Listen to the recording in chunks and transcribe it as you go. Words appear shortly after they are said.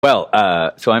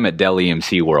Well, so I'm at Dell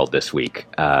EMC World this week,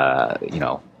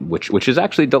 which is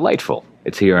actually delightful.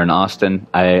 It's here in Austin.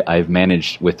 I've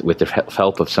managed, with the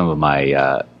help of some of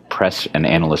my press and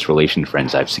analyst relation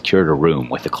friends, I've secured a room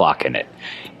with a clock in it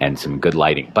and some good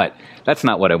lighting. But that's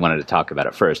not what I wanted to talk about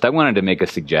at first. I wanted to make a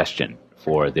suggestion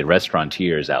for the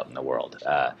restaurateurs out in the world,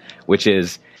 which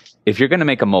is if you're going to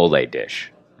make a mole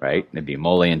dish, right? It'd be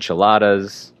mole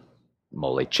enchiladas,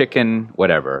 mole chicken,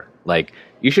 whatever. Like,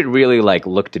 you should really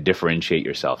look to differentiate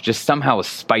yourself. Just somehow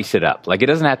spice it up. Like, it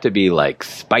doesn't have to be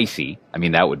spicy. I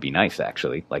mean, that would be nice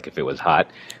actually, if it was hot.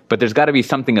 But there's got to be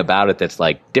something about it that's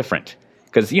different.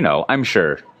 Because, I'm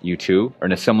sure you two are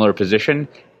in a similar position.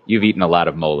 You've eaten a lot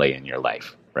of mole in your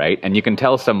life, right? And you can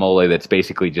tell some mole that's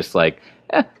basically just I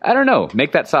don't know,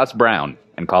 make that sauce brown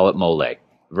and call it mole.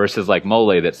 Versus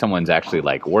mole that someone's actually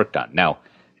worked on. Now,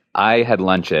 I had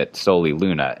lunch at Soli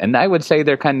Luna, and I would say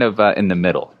they're kind of in the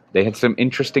middle. They had some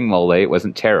interesting mole. It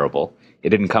wasn't terrible. It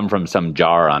didn't come from some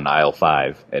jar on aisle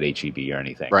 5 at HEB or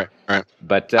anything. Right.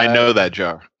 But I know that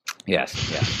jar. Yes.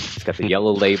 It's got the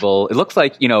yellow label. It looks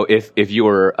like, if you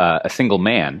were a single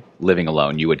man living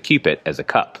alone, you would keep it as a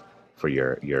cup for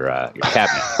your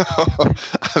cabinet.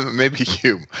 Maybe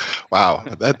you. Wow.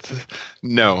 That's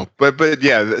no. But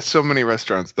yeah, so many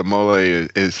restaurants, the mole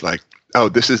is oh,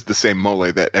 this is the same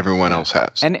mole that everyone else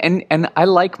has. And I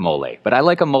like mole, but I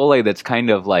like a mole that's kind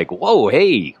of whoa,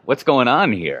 hey, what's going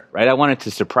on here, right? I want it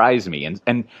to surprise me.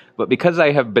 But because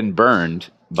I have been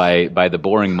burned by the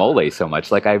boring mole so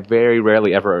much, I very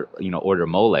rarely ever, order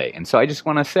mole. And so I just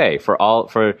want to say for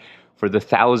the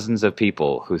thousands of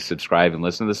people who subscribe and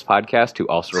listen to this podcast who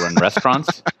also run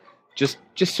restaurants, just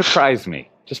surprise me.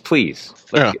 Just please.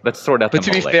 Let's sort out the mole. But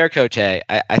to be fair, Coach A,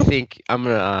 I think I'm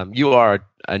gonna. You are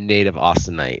a native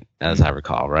Austinite, as I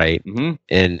recall, right? Mm-hmm.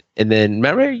 And then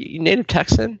remember, you native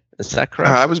Texan? Is that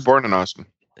correct? I was born in Austin.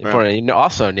 You're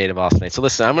also a native Austinite. So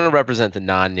listen, I'm going to represent the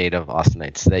non-native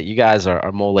Austinites. That you guys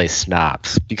are mole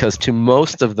snobs, because to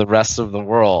most of the rest of the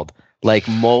world,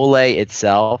 mole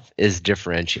itself is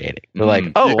differentiating.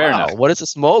 They're oh wow, what is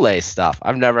this mole stuff?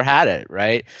 I've never had it,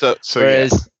 right? So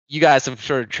whereas you guys have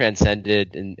sort of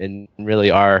transcended and really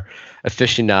are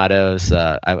aficionados.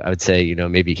 I would say,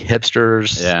 maybe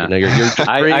hipsters. Yeah.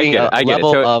 You're bringing a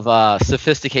level of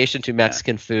sophistication to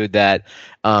Mexican food that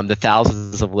the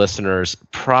thousands of listeners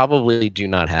probably do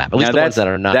not have. At least the ones that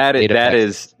are not. That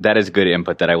is good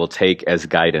input that I will take as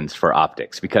guidance for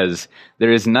optics, because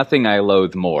there is nothing I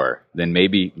loathe more than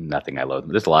nothing I loathe.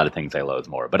 There's a lot of things I loathe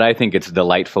more, but I think it's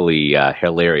delightfully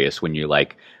hilarious when you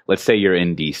let's say you're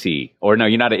in DC, or no,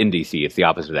 you're not in DC. It's the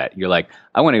opposite of that. You're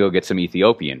I want to go get some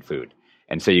Ethiopian food.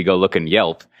 And so you go look in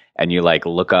Yelp and you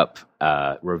look up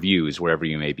reviews wherever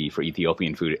you may be for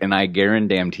Ethiopian food. And I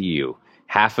guarantee you,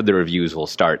 half of the reviews will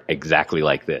start exactly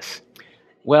like this.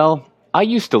 Well, I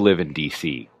used to live in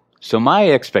DC, so my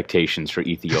expectations for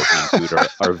Ethiopian food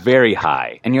are very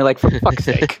high. And you're for fuck's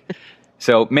sake.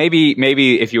 So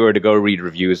maybe if you were to go read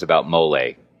reviews about mole,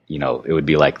 it would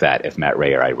be like that if Matt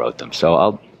Ray or I wrote them.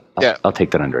 So I'll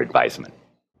take that under advisement.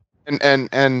 And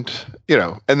then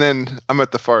I'm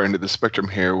at the far end of the spectrum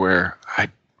here, where I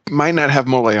might not have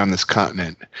mole on this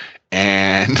continent,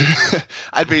 and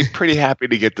I'd be pretty happy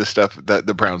to get the stuff,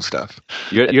 the brown stuff.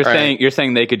 You're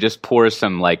saying they could just pour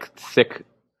some thick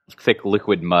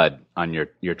liquid mud on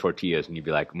your tortillas, and you'd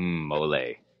be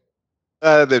mole.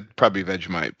 They'd probably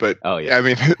Vegemite, but oh yeah. I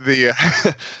mean,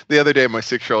 the other day, my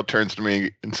 6-year-old turns to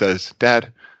me and says,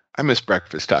 "Dad, I miss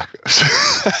breakfast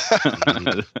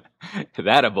tacos."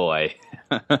 That a boy.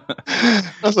 I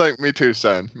was like, "Me too,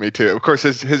 son. Me too." Of course,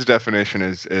 his definition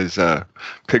is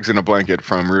pigs in a blanket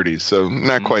from Rudy's, so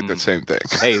not quite the same thing.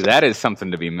 Hey, that is something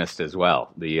to be missed as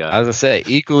well. I was gonna say,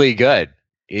 equally good,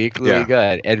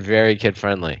 good, and very kid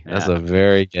friendly. That's a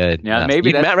very good. Yeah,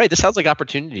 maybe Matt. Right, this sounds like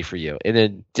opportunity for you. In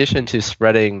addition to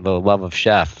spreading the love of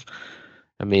chef.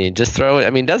 I mean, just throw it. I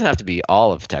mean, it doesn't have to be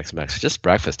all of Tex-Mex. Just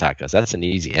breakfast tacos. That's an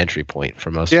easy entry point for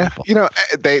most people.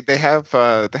 They have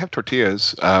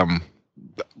tortillas.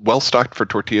 Well stocked for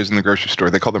tortillas in the grocery store.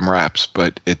 They call them wraps,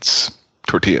 but it's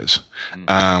tortillas.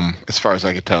 As far as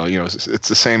I can tell, it's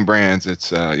the same brands.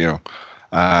 It's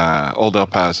Old El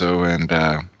Paso and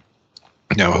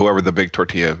whoever the big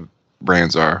tortilla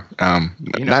brands are.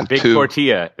 Not big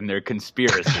tortilla and their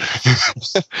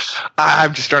conspiracies.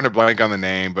 I'm just trying to blank on the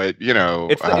name, but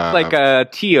it's like a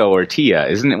Tio or Tia,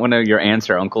 isn't it? One of your aunts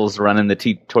or uncles running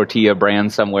the tortilla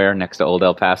brand somewhere next to Old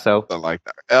El Paso, something like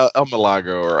that. El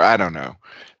Malago, or I don't know.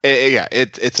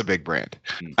 It's a big brand.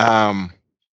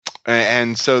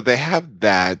 And so they have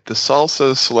that. The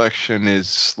salsa selection is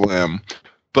slim,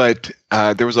 but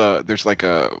there's like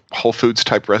a Whole Foods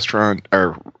type restaurant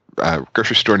or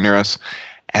grocery store near us,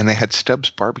 and they had Stubbs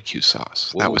barbecue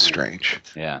sauce. That was Ooh. strange.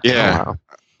 Yeah. Yeah. Oh,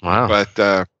 wow. But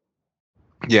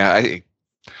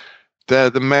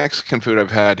the Mexican food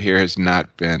I've had here has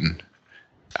not been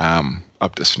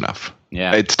up to snuff.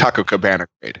 Yeah. It's Taco Cabana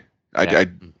grade. Yeah.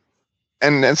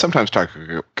 And sometimes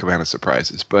Taco Cabana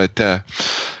surprises, but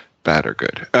bad or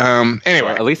good. Anyway,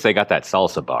 Well, at least they got that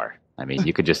salsa bar. I mean,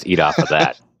 you could just eat off of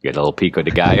that. Get a little pico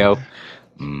de gallo.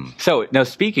 So now,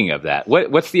 speaking of that,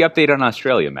 what's the update on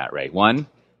Australia, Matt Ray? One,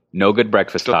 no good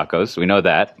breakfast tacos. We know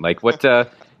that. Like what?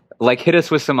 Hit us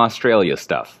with some Australia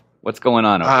stuff. What's going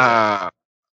on over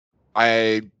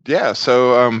there?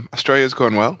 So Australia's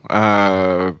going well.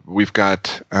 We've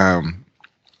got.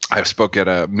 I spoke at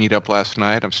a meetup last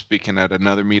night. I'm speaking at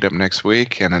another meetup next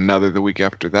week, and another the week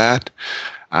after that.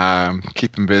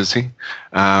 Keeping busy.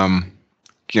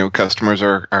 Customers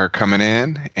are coming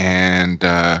in,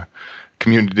 and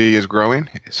community is growing.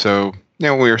 So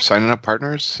we are signing up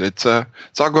partners. It's all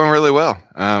going really well.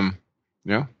 I've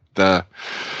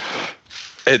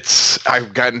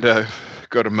gotten to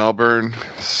go to Melbourne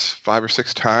 5 or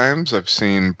 6 times. I've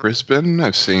seen Brisbane.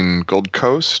 I've seen Gold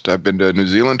Coast. I've been to New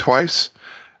Zealand twice.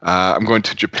 I'm going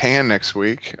to Japan next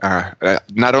week.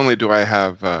 Not only do I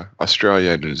have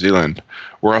Australia and New Zealand,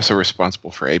 we're also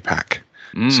responsible for APAC.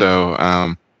 So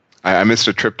I missed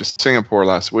a trip to Singapore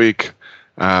last week,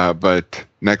 but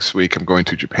next week I'm going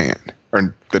to Japan.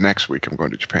 Or the next week I'm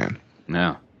going to Japan.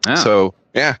 No. So,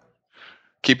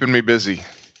 keeping me busy.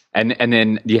 And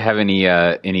then do you have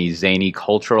any zany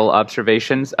cultural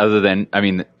observations other than,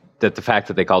 that the fact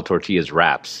that they call tortillas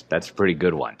wraps? That's a pretty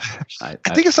good one. I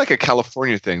think it's like a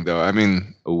California thing, though.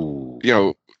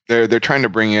 They're trying to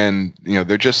bring in,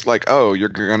 they're just like, oh, you're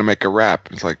going to make a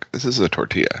wrap. It's like, this is a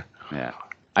tortilla. Yeah.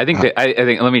 I think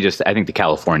the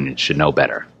Californians should know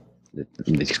better.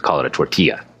 They just call it a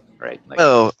tortilla, right?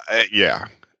 Yeah.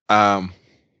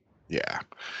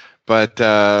 But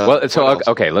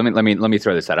okay. Let me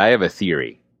throw this out. I have a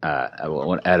theory,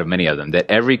 out of many of them, that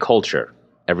every culture,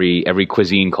 every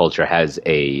cuisine culture has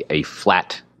a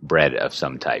flat bread of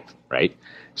some type, right?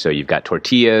 So you've got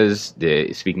tortillas.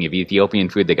 Speaking of Ethiopian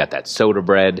food, they got that soda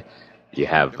bread. You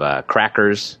have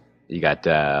crackers. You got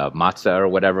matzah or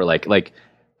whatever.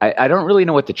 I don't really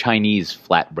know what the Chinese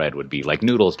flat bread would be. Like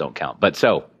noodles don't count. But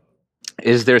so,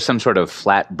 is there some sort of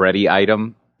flat bready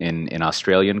item in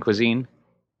Australian cuisine?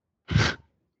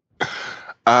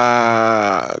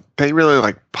 They really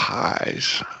like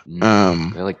pies. They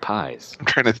like pies. I'm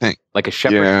trying to think. Like a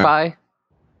shepherd's pie?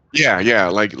 Yeah,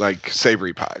 like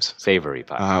savory pies. Savory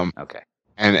pie. Okay.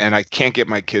 And I can't get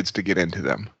my kids to get into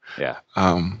them. Yeah.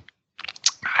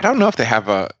 I don't know if they have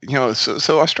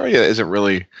so Australia isn't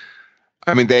really,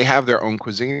 they have their own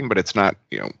cuisine, but it's not,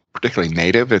 particularly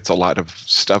native. It's a lot of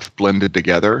stuff blended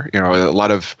together. A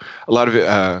lot of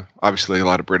obviously a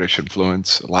lot of British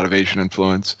influence, a lot of Asian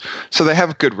influence. So they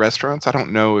have good restaurants. I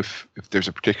don't know if there's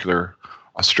a particular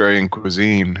Australian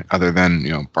cuisine other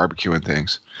than barbecue and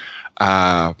things,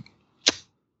 or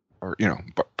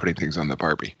putting things on the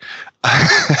Barbie.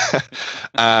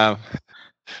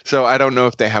 So I don't know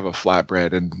if they have a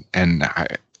flatbread, and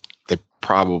they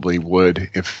probably would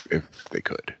if they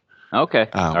could. Okay.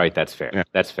 All right. That's fair. Yeah.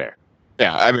 That's fair.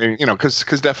 Yeah.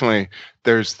 Because definitely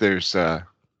there's a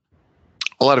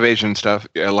lot of Asian stuff,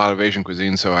 a lot of Asian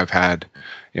cuisine. So I've had,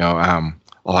 a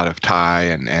lot of Thai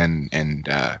and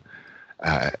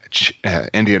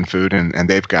Indian food, and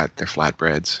they've got their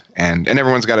flatbreads, and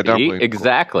everyone's got a dumpling.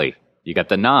 Exactly. You got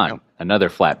the naan, another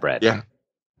flatbread. Yeah.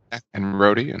 And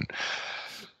roti, and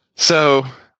so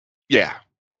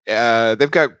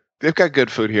they've got good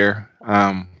food here.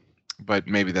 But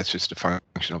maybe that's just a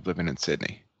function of living in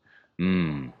Sydney.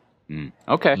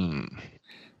 Okay.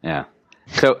 Yeah.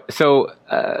 So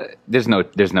there's no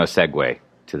segue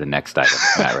to the next item,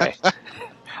 Matt Ray.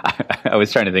 I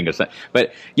was trying to think of something,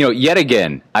 but yet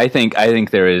again, I think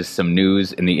there is some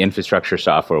news in the infrastructure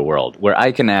software world where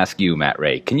I can ask you, Matt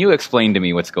Ray, can you explain to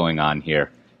me what's going on here?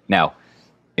 Now,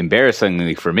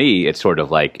 embarrassingly for me, it's sort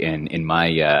of like in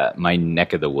my my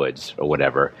neck of the woods or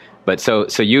whatever. But so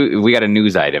we got a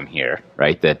news item here,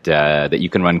 right? That you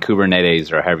can run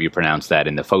Kubernetes or however you pronounce that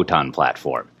in the Photon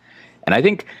platform. And I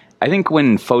think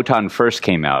when Photon first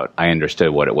came out, I understood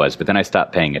what it was, but then I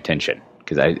stopped paying attention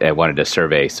because I wanted to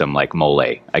survey some like mole.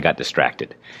 I got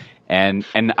distracted, and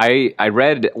I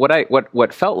read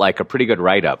what felt like a pretty good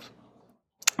write up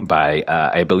by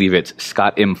I believe it's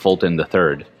Scott M. Fulton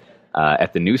III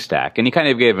at the NewStack, and he kind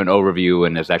of gave an overview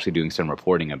and is actually doing some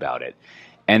reporting about it.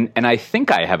 And I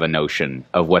think I have a notion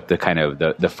of what the kind of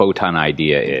the Photon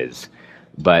idea is,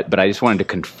 but I just wanted to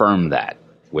confirm that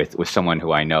with someone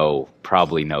who I know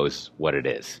probably knows what it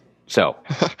is. So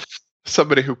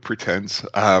somebody who pretends.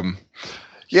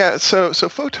 Yeah, so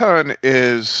Photon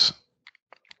is,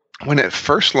 when it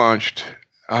first launched,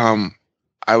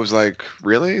 I was like,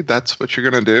 really? That's what you're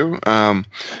going to do?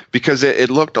 Because it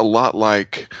looked a lot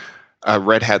like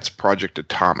Red Hat's Project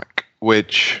Atomic,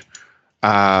 which,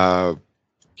 some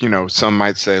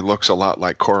might say looks a lot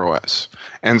like CoreOS.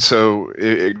 And so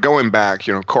going back,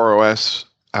 CoreOS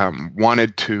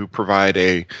wanted to provide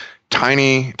a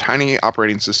tiny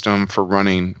operating system for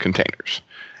running containers.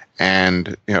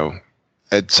 And,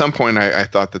 at some point I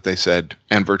thought that they said,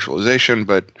 and virtualization,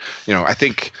 but, I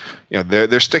think,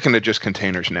 they're sticking to just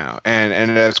containers now. And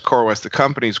as CoreOS, the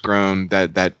company's grown,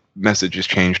 that message has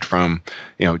changed from,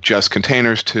 just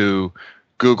containers to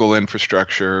Google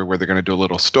infrastructure, where they're going to do a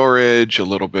little storage, a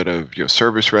little bit of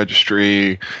service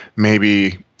registry,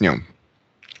 maybe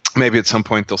at some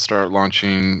point they'll start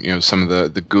launching some of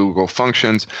the Google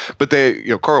functions. But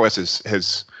CoreOS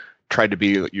has tried to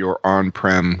be your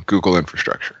on-prem Google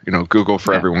infrastructure. Google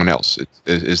for everyone else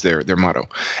is their motto.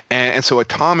 And so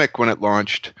Atomic, when it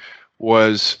launched,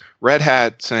 was Red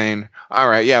Hat saying, all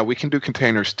right, yeah, we can do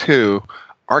containers too.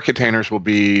 Our containers will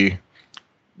be,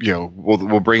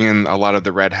 we'll bring in a lot of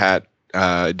the Red Hat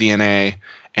DNA,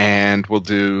 and we'll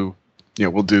do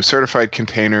certified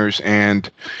containers,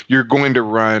 and you're going to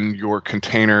run your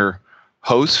container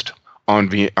host on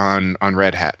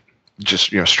Red Hat.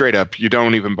 Just straight up, you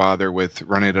don't even bother with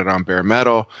running it on bare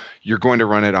metal. You're going to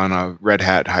run it on a Red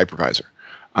Hat hypervisor,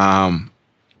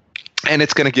 and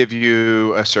it's going to give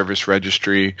you a service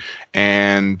registry,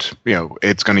 and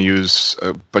it's going to use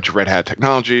a bunch of Red Hat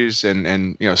technologies,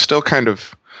 and still kind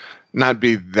of not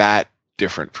be that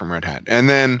different from Red Hat. And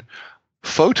then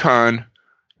Photon,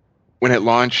 when it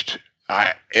launched,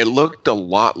 it looked a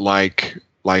lot like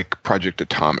Project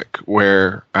Atomic,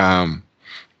 where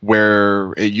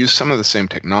it used some of the same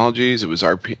technologies. It was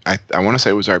I want to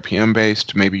say it was RPM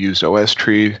based, maybe used OS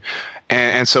tree,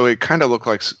 and so it kind of looked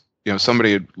like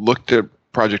somebody had looked at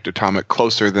Project Atomic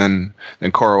closer than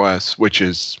CoreOS, which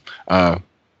is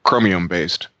Chromium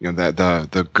based.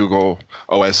 The Google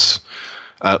OS.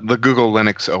 The Google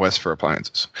Linux OS for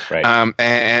appliances. Right.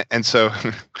 And so,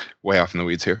 way off in the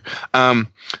weeds here.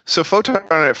 So Photon,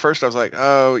 at first I was like,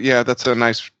 oh yeah, that's a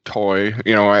nice toy.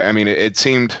 It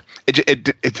seemed,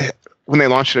 when they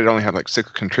launched it only had like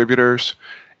 6 contributors,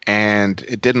 and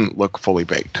it didn't look fully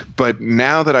baked. But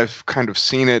now that I've kind of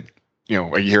seen it,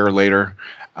 a year later,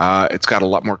 it's got a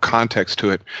lot more context to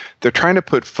it. They're trying to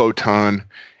put Photon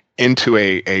into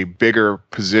a bigger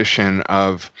position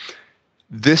of,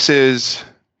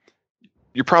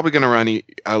 you're probably going to run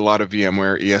a lot of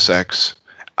VMware ESX,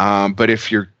 but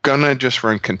if you're going to just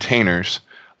run containers,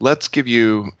 let's give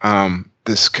you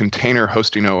this container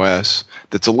hosting OS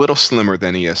that's a little slimmer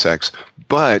than ESX,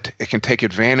 but it can take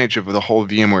advantage of the whole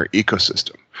VMware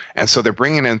ecosystem. And so they're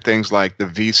bringing in things like the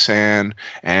vSAN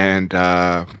and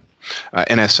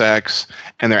NSX,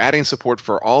 and they're adding support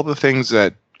for all the things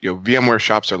that VMware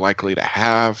shops are likely to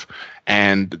have.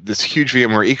 And this huge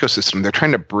VMware ecosystem, they're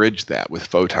trying to bridge that with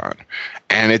Photon,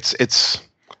 and it's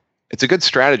a good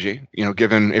strategy,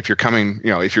 given if you're coming,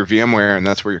 if you're VMware and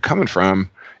that's where you're coming from,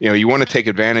 you want to take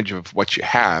advantage of what you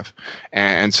have,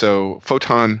 and so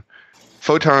Photon,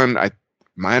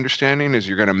 my understanding is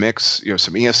you're going to mix,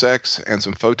 some ESX and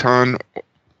some Photon,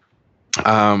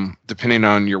 depending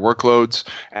on your workloads,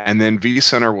 and then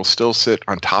vCenter will still sit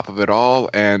on top of it all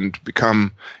and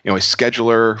become, a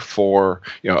scheduler for,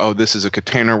 this is a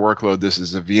container workload, this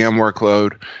is a VM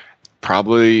workload.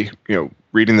 Probably,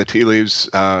 reading the tea leaves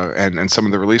and some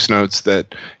of the release notes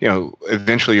that,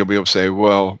 eventually you'll be able to say,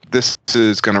 well, this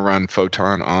is going to run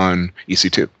Photon on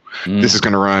EC2. This is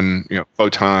going to run,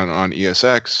 Photon on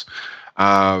ESX.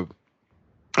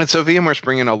 And so VMware's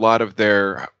bringing a lot of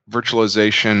their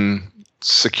virtualization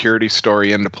security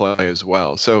story into play as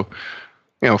well. So,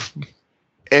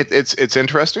 it's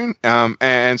interesting.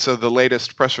 And so the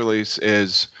latest press release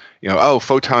is,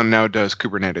 Photon now does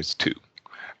Kubernetes too.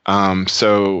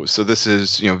 So this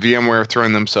is, VMware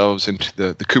throwing themselves into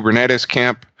the Kubernetes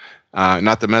camp,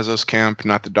 not the Mesos camp,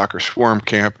 not the Docker Swarm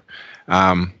camp,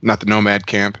 not the Nomad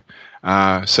camp.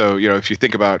 So, if you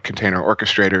think about container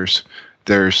orchestrators,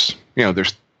 there's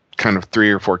kind of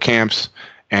 3 or 4 camps,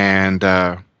 and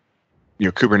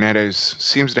Kubernetes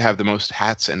seems to have the most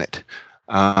hats in it.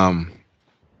 But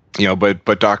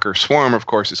Docker Swarm, of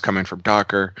course, is coming from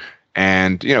Docker,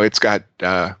 and it's got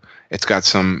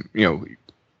some,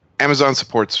 Amazon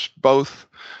supports both.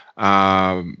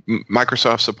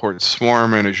 Microsoft supports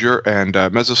Swarm and Azure and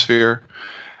Mesosphere.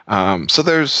 So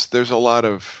there's a lot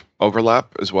of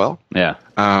overlap as well. Yeah.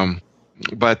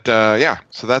 But yeah,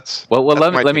 so that's well.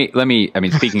 that's Let me. I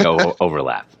mean, speaking of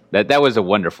overlap, that was a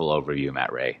wonderful overview,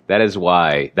 Matt Ray. That is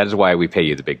why we pay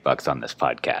you the big bucks on this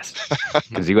podcast,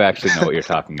 because you actually know what you're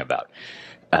talking about.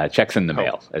 Checks in the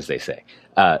mail, as they say.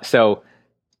 So,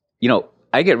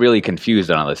 I get really confused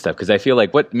on all this stuff because I feel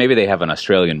like maybe they have an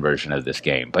Australian version of this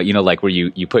game, but like where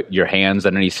you put your hands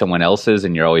underneath someone else's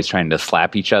and you're always trying to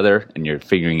slap each other and you're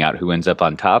figuring out who ends up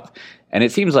on top. And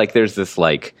it seems like there's this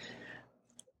like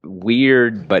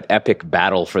weird but epic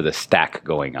battle for the stack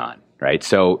going on, right?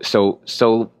 So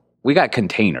we got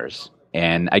containers,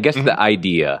 and I guess the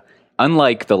idea,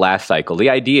 unlike the last cycle, the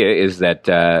idea is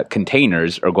that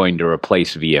containers are going to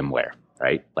replace VMware.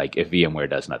 Right? Like if VMware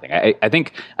does nothing. I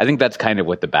think that's kind of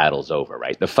what the battle's over,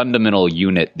 right? The fundamental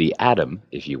unit, the atom,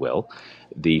 if you will,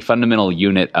 the fundamental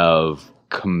unit of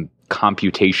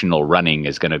computational running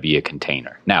is going to be a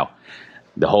container. Now,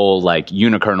 the whole like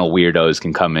unikernel weirdos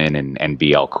can come in and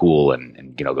be all cool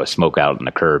and go smoke out on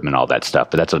the curb and all that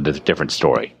stuff, but that's a different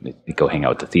story. They go hang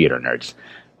out with the theater nerds.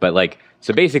 But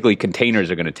so basically containers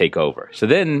are going to take over. So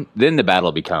then the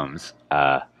battle becomes,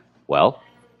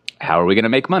 how are we going to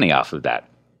make money off of that?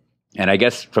 And I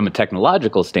guess from a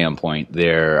technological standpoint,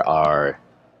 there are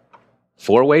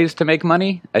 4 ways to make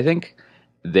money, I think.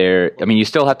 You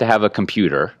still have to have a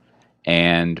computer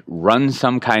and run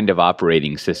some kind of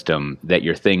operating system that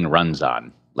your thing runs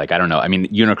on. Like, I don't know. I mean,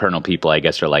 unikernel people, I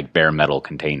guess, are like bare metal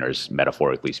containers,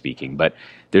 metaphorically speaking. But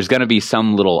there's going to be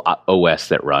some little OS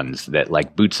that runs that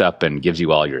like boots up and gives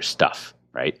you all your stuff,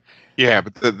 right? Yeah,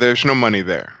 but there's no money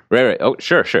there. Right. Oh,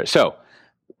 sure. So,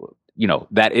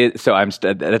 that's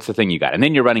the thing you got. And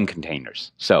then you're running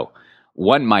containers. So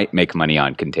one might make money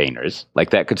on containers.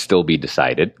 Like that could still be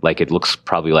decided. Like it looks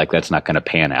probably like that's not going to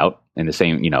pan out in the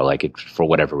same, for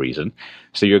whatever reason.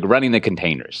 So you're running the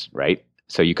containers, right?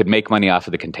 So you could make money off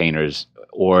of the containers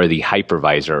or the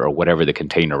hypervisor or whatever the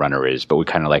container runner is, but we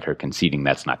kind of like are conceding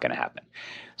that's not going to happen.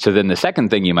 So then the second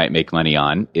thing you might make money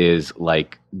on is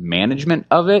like management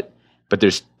of it. But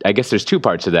there's 2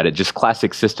 parts of that. It's just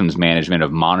classic systems management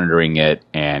of monitoring it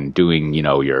and doing,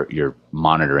 your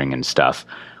monitoring and stuff.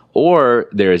 Or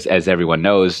there's, as everyone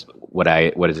knows, what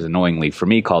is annoyingly for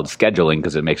me called scheduling,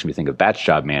 because it makes me think of batch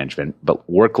job management, but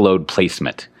workload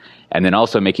placement. And then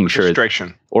also making sure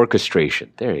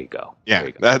orchestration. There you go. Yeah,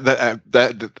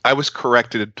 that I was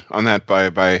corrected on that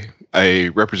by a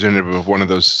representative of one of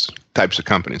those types of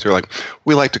companies. They're like,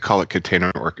 we like to call it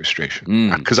container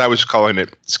orchestration, because I was calling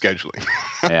it scheduling.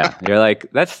 Yeah, you're like,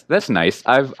 that's nice.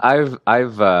 I've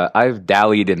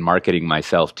dallied in marketing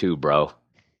myself too, bro.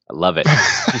 I love it.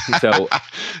 So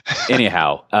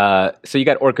anyhow, so you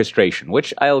got orchestration,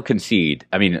 which I'll concede.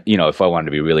 I mean, if I wanted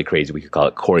to be really crazy, we could call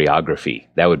it choreography.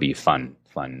 That would be fun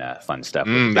stuff.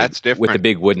 That's different. With the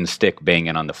big wooden stick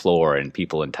banging on the floor and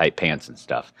people in tight pants and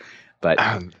stuff. But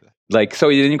so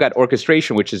then you've got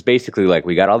orchestration, which is basically like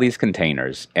we got all these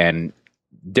containers and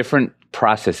different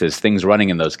processes, things running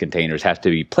in those containers have to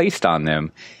be placed on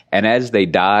them. And as they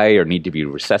die or need to be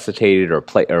resuscitated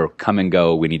or come and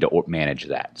go, we need to manage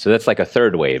that. So that's like a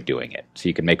third way of doing it. So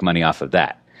you can make money off of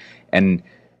that. And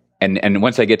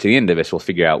once I get to the end of this, we'll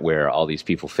figure out where all these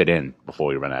people fit in before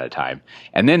we run out of time.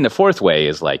 And then the fourth way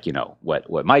is like,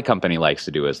 what my company likes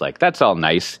to do is like, that's all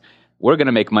nice. We're going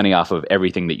to make money off of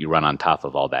everything that you run on top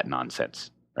of all that nonsense,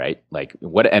 right? Like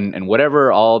there's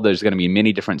going to be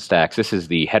many different stacks. This is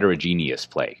the heterogeneous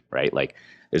play, right? Like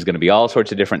there's going to be all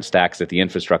sorts of different stacks at the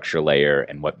infrastructure layer,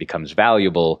 and what becomes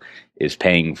valuable is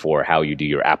paying for how you do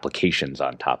your applications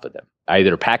on top of them,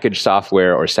 either packaged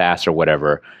software or SaaS or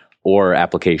whatever, or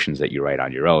applications that you write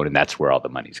on your own, and that's where all the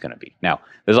money's going to be. Now,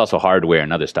 there's also hardware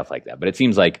and other stuff like that, but it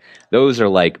seems like those are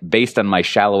like, based on my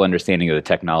shallow understanding of the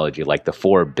technology, like the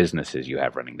 4 businesses you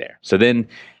have running there. So then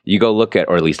you go look at,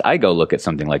 or at least I go look at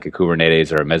something like a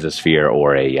Kubernetes or a Mesosphere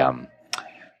or a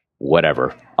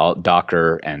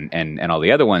Docker and all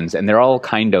the other ones, and they're all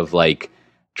kind of like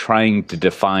trying to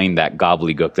define that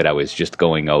gobbledygook that I was just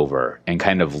going over and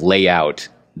kind of lay out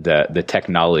the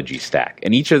technology stack.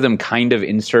 And each of them kind of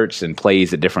inserts and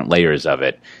plays at different layers of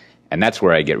it. And that's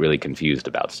where I get really confused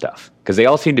about stuff, because they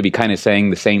all seem to be kind of saying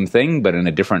the same thing, but in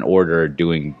a different order,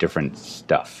 doing different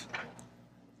stuff.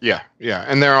 Yeah.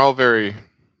 And they're all very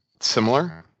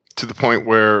similar to the point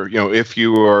where, if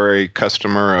you are a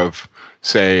customer of,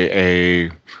 say,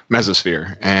 a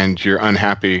Mesosphere and you're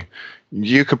unhappy,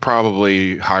 you could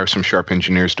probably hire some sharp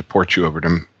engineers to port you over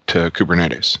to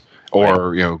Kubernetes.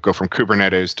 Or go from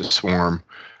Kubernetes to Swarm,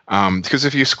 because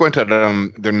if you squint at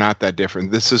them, they're not that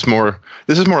different. This is more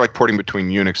like porting between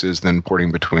Unixes than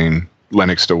porting between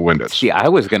Linux to Windows. See, I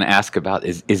was going to ask about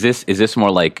is this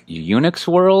more like Unix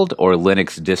world or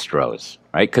Linux distros?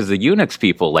 right? Because the Unix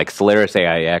people like Solaris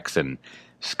AIX and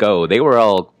SCO, they were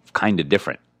all kind of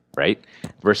different, right?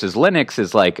 Versus Linux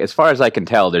is like, as far as I can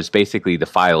tell, there's basically the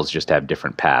files just have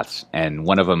different paths, and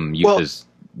one of them uses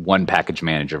one package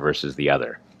manager versus the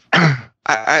other.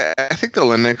 I think the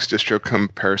Linux distro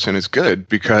comparison is good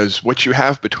because what you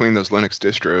have between those Linux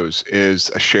distros is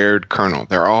a shared kernel.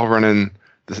 They're all running,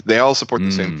 they all support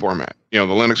the same format. The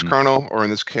Linux kernel, or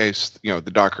in this case, the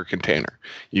Docker container.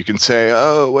 You can say,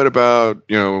 oh, what about,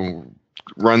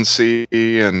 run C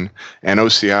and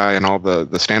OCI and all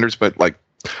the standards, but like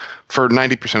for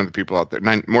 90% of the people out there,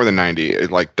 more than 90,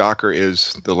 like Docker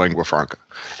is the lingua franca,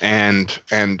 and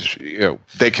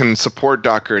they can support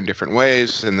Docker in different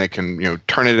ways, and they can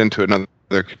turn it into another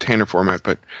container format.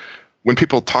 But when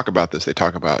people talk about this, they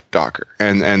talk about Docker,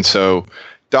 and so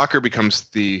Docker becomes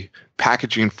the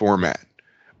packaging format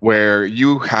where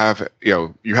you have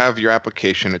your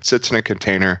application, it sits in a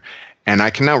container, and I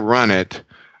can now run it,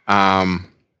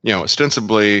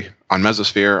 ostensibly on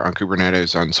Mesosphere, on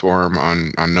Kubernetes, on Swarm,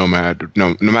 on Nomad,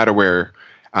 no matter where,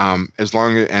 as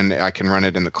long as, and I can run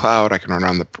it in the cloud, I can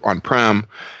run it on-prem,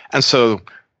 and so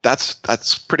that's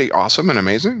pretty awesome and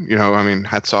amazing.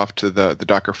 Hats off to the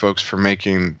Docker folks for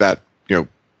making that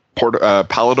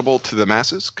palatable to the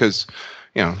masses, because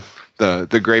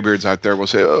the graybeards out there will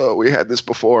say, oh, we had this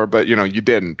before, but you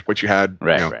didn't. What you had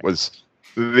was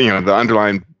the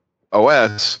underlying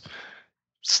OS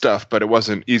stuff, but it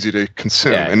wasn't easy to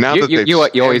consume. Yeah. And now you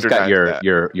always got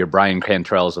your Brian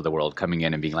Cantrells of the world coming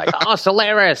in and being like, oh,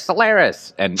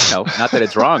 Solaris, and not that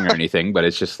it's wrong or anything, but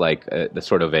it's just like the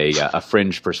sort of a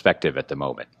fringe perspective at the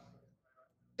moment.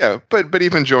 Yeah, but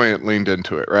even Joyent leaned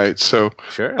into it, right? So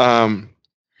sure.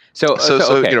 So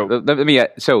let me.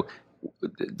 So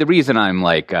the reason I'm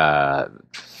like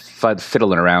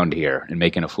fiddling around here and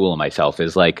making a fool of myself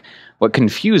is like, what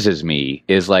confuses me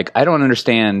is like, I don't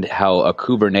understand how a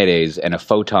Kubernetes and a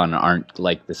Photon aren't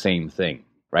like the same thing,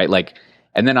 right? Like,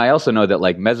 and then I also know that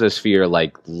like Mesosphere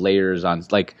like layers on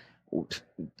like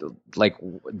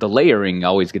the layering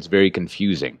always gets very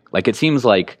confusing. Like it seems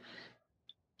like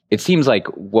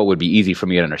what would be easy for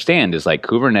me to understand is like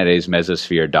Kubernetes,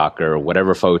 Mesosphere, Docker,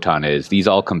 whatever Photon is, these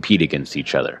all compete against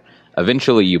each other.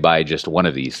 Eventually you buy just one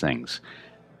of these things.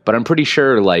 But I'm pretty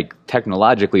sure, like,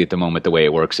 technologically at the moment, the way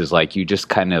it works is, like, you just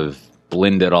kind of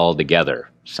blend it all together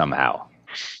somehow.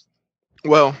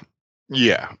 Well,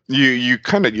 yeah. You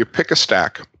pick a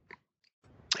stack,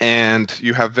 and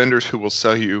you have vendors who will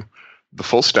sell you the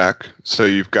full stack. So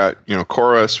you've got,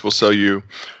 CoreOS will sell you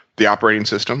the operating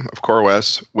system of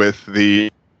CoreOS with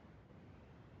the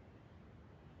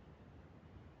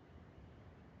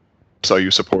sell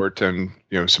you support and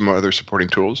some other supporting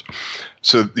tools.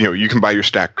 So you can buy your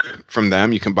stack from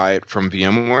them. You can buy it from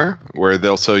VMware, where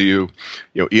they'll sell you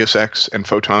ESX and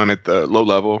Photon at the low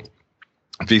level,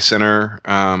 vCenter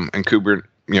and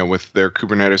Kubernetes, with their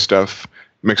Kubernetes stuff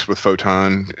mixed with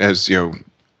Photon as your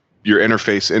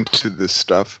interface into this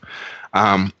stuff.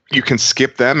 You can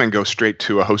skip them and go straight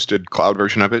to a hosted cloud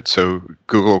version of it. So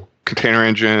Google Container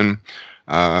Engine,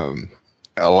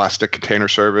 Elastic Container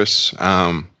Service.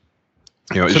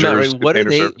 So Matt,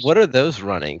 what are those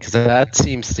running? Because that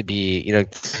seems to be,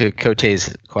 to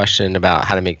Cote's question about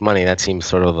how to make money, that seems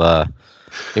sort of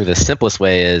maybe the simplest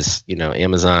way is,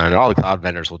 Amazon and all the cloud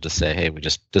vendors will just say, hey,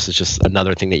 this is just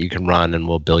another thing that you can run and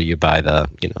we'll bill you by the,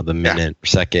 the minute or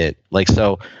second.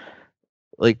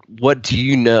 What do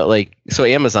you know? So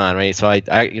Amazon, right? So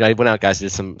I went out, guys,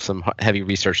 did some heavy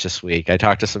research this week. I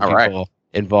talked to some people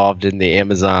involved in the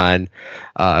Amazon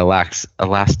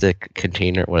Elastic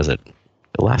container. What is it?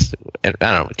 Elastic, I don't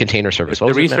know, container service.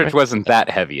 The research wasn't that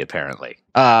heavy, apparently.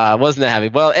 Wasn't that heavy?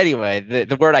 Well, anyway,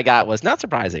 the word I got was not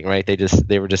surprising, right?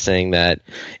 They were just saying that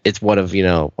it's one of,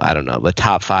 I don't know, the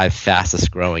top 5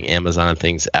 fastest growing Amazon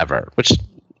things ever, which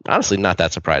honestly not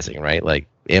that surprising, right? Like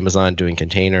Amazon doing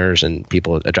containers and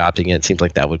people adopting it seems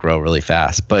like that would grow really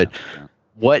fast. But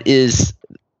what is,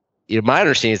 my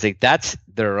understanding is like that's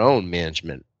their own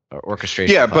management or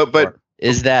orchestration. Yeah, but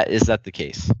is that the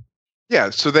case? Yeah,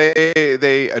 so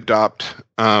they adopt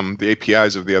the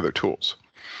APIs of the other tools.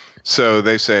 So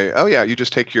they say, oh yeah, you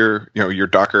just take your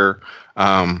Docker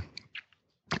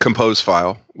compose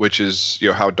file, which is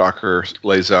how Docker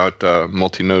lays out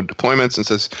multi-node deployments, and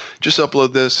says just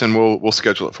upload this and we'll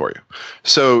schedule it for you.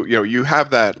 So you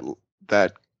have that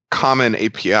common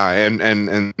API,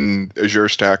 and Azure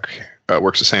Stack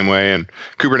works the same way, and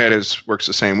Kubernetes works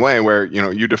the same way, where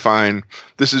you define,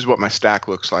 this is what my stack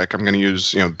looks like. I'm going to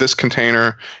use this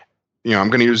container. I'm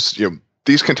going to use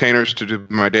these containers to do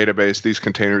my database, these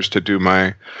containers to do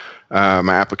my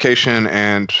my application,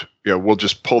 and we'll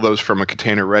just pull those from a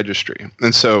container registry.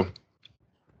 And so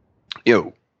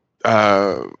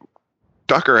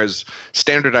Docker has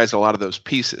standardized a lot of those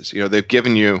pieces. They've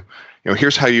given you,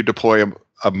 here's how you deploy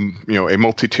a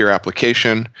multi-tier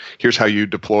application. Here's how you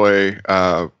deploy,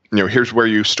 here's where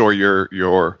you store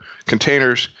your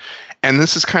containers. And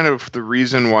this is kind of the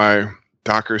reason why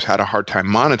Docker's had a hard time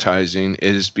monetizing,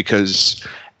 is because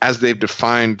as they've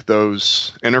defined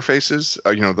those interfaces,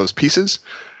 those pieces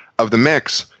of the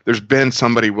mix, there's been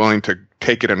somebody willing to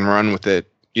take it and run with it,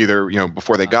 either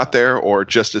before they got there or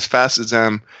just as fast as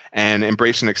them, and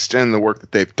embrace and extend the work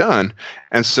that they've done.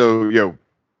 And so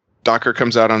Docker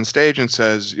comes out on stage and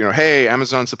says, hey,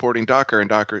 Amazon's supporting Docker,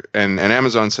 and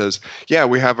Amazon says, yeah,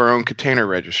 we have our own container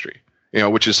registry,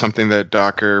 which is something that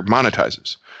Docker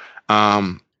monetizes.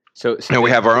 So we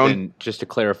have our own. Just to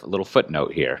clarify, a little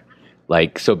footnote here.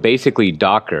 So basically,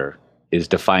 Docker is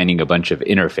defining a bunch of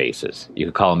interfaces. You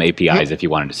could call them APIs if you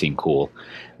wanted to seem cool.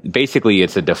 Basically,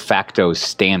 it's a de facto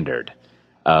standard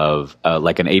of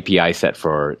like an API set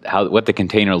for what the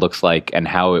container looks like and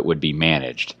how it would be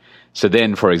managed. So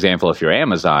then, for example, if you're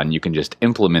Amazon, you can just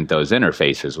implement those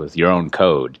interfaces with your own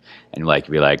code and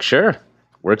be like, sure,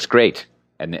 works great.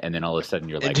 And then all of a sudden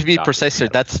you're like, and to be precise, sir,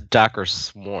 that's Docker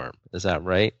Swarm. Is that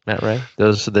right, Matt? Right?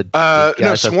 Those are the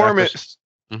no, Swarm is.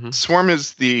 Mm-hmm. Swarm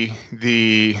is the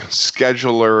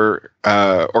scheduler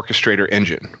orchestrator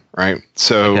engine, right?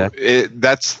 So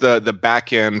that's the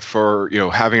back end for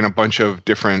having a bunch of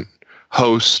different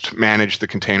hosts manage the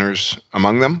containers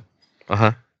among them.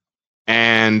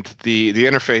 And the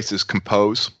interface is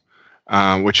Compose,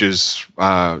 which is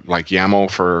like YAML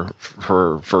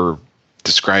for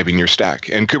describing your stack.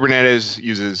 And Kubernetes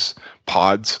uses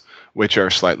pods, which are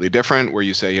slightly different, where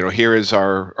you say, here is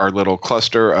our little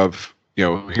cluster of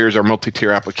here's our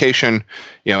multi-tier application,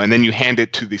 and then you hand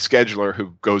it to the scheduler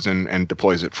who goes in and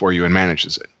deploys it for you and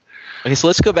manages it. Okay, so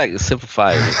let's go back and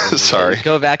simplify it. Sorry.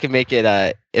 Go back and make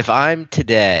it. If I'm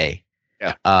today,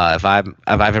 if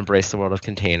I've embraced the world of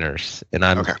containers, and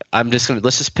I'm just gonna,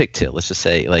 let's just pick two. Let's just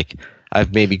say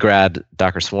I've maybe grabbed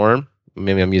Docker Swarm.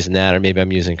 Maybe I'm using that, or maybe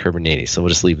I'm using Kubernetes. So we'll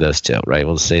just leave those two, right?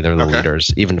 We'll just say they're the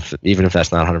leaders, even if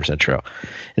that's not 100% true.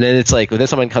 And then it's then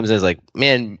someone comes in and is like,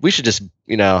 man, we should just,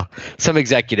 some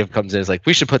executive comes in and is like,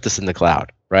 we should put this in the cloud,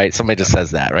 right? Somebody just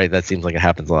says that, right? That seems like it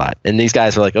happens a lot. And these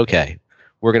guys are like, okay,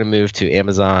 we're going to move to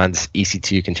Amazon's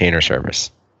EC2 container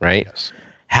service, right? Yes.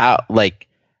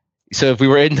 So if we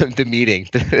were in the meeting,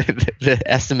 the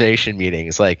estimation meeting,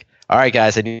 it's like, all right,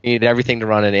 guys, I need everything to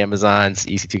run in Amazon's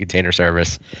EC2 container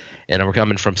service, and we're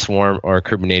coming from Swarm or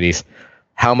Kubernetes.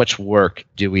 How much work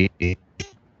do we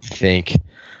think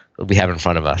we have in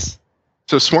front of us?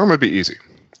 So Swarm would be easy.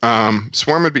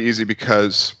 Swarm would be easy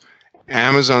because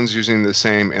Amazon's using the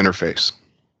same interface.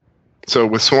 So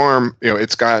with Swarm,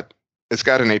 it's got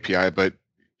an API, but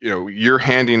you're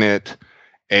handing it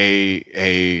a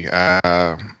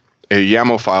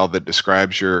YAML file that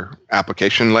describes your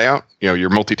application layout, your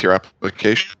multi-tier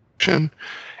application.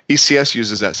 ECS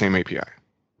uses that same API.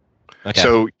 Okay.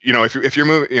 So, if you're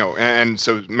moving, and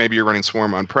so maybe you're running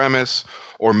Swarm on premise,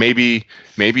 or maybe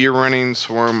you're running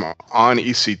Swarm on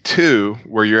EC2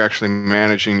 where you're actually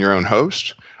managing your own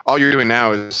host. All you're doing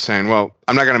now is saying, well,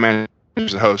 I'm not going to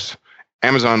manage the host.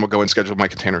 Amazon will go and schedule my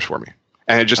containers for me.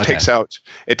 And it just takes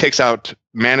out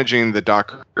managing the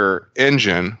Docker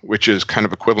engine, which is kind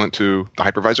of equivalent to the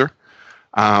hypervisor.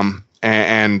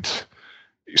 And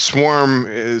Swarm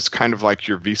is kind of like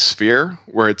your vSphere,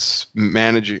 where it's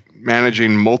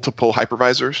managing multiple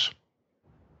hypervisors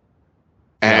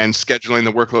and scheduling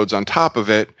the workloads on top of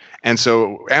it. And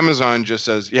so Amazon just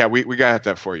says, yeah, we got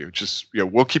that for you. Just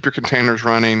we'll keep your containers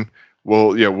running.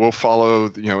 We'll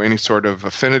follow any sort of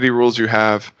affinity rules you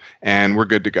have, and we're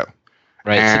good to go.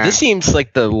 Right. So this seems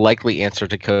like the likely answer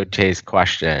to Cote's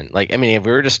question. If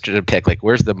we were just to pick,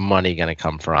 where's the money going to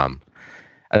come from?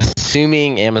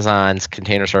 Assuming Amazon's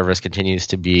container service continues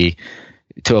to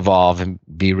evolve and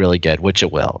be really good, which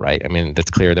it will, right? It's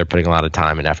clear they're putting a lot of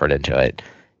time and effort into it.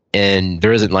 And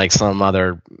there isn't some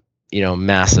other,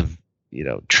 massive,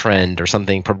 trend or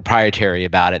something proprietary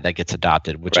about it that gets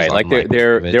adopted, which is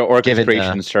their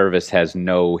orchestration service has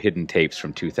no hidden tapes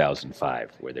from 2005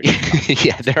 where they're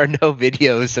there are no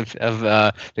videos of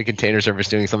the container service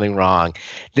doing something wrong.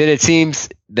 Then it seems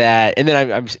that, and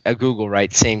then I'm at Google,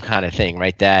 right? Same kind of thing,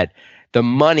 right? That the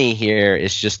money here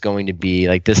is just going to be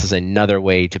this is another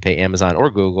way to pay Amazon or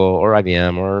Google or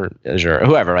IBM or Azure or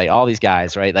whoever, right? All these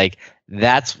guys, right?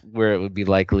 That's where it would be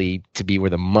likely to be where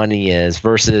the money is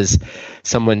versus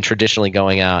someone traditionally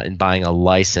going out and buying a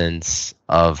license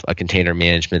of a container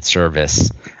management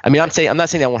service. I'm not saying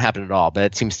that won't happen at all, but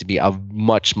it seems to be a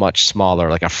much, much smaller,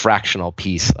 a fractional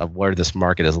piece of where this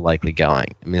market is likely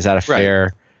going. Is that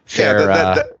a fair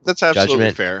that's absolutely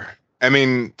judgment? fair. I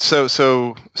mean, so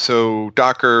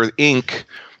Docker Inc.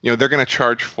 They're going to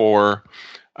charge for,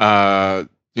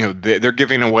 they're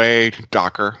giving away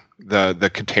Docker,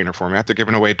 the container format. They're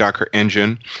giving away Docker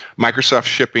Engine, Microsoft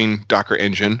shipping Docker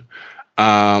Engine.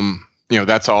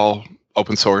 That's all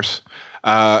open source.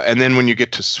 And then when you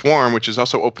get to Swarm, which is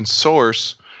also open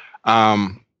source,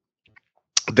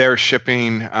 they're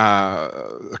shipping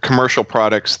commercial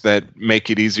products that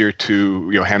make it easier to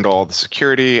handle all the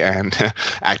security and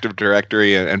Active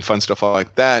Directory and fun stuff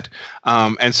like that.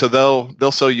 And so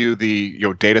they'll sell you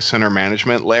the data center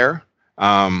management layer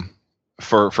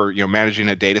for managing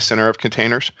a data center of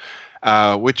containers,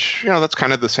 which that's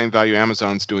kind of the same value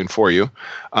Amazon's doing for you.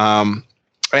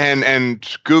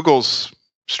 And Google's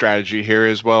strategy here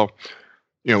is, well,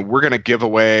 we're going to give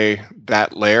away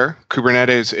that layer.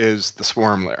 Kubernetes is the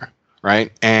Swarm layer,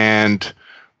 right? And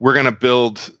we're going to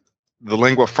build the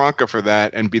lingua franca for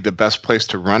that and be the best place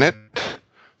to run it.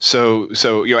 So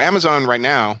Amazon right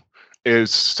now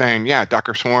is saying, yeah,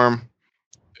 Docker Swarm,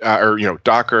 or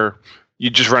Docker, you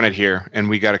just run it here, and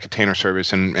we got a container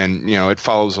service, and it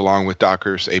follows along with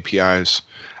Docker's APIs,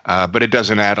 but it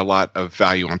doesn't add a lot of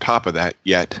value on top of that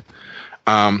yet.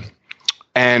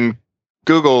 And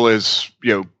Google is,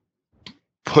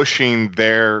 pushing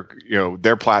their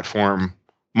platform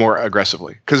more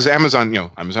aggressively because Amazon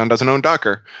doesn't own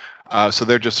Docker, so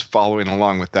they're just following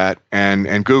along with that.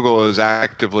 And Google is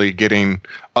actively getting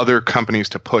other companies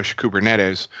to push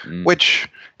Kubernetes, which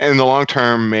in the long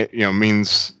term,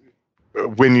 means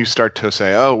when you start to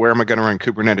say, oh, where am I going to run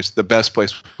Kubernetes? The best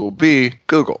place will be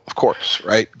Google, of course,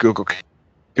 right? Google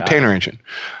Container Engine.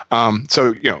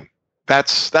 So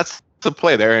that's the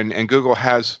play there, and Google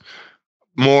has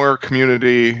more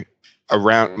community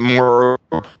around, more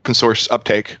open source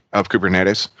uptake of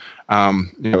Kubernetes.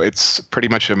 It's pretty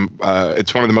much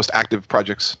it's one of the most active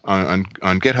projects on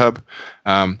GitHub,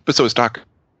 but so is Docker,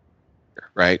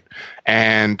 right?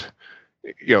 And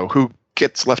who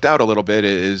gets left out a little bit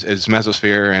is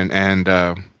Mesosphere and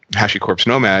HashiCorp's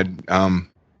Nomad.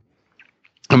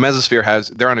 Mesosphere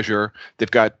they're on Azure. They've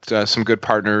got some good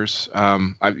partners.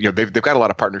 They've got a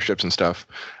lot of partnerships and stuff,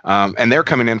 and they're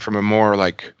coming in from a more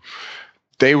like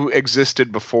they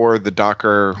existed before the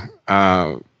Docker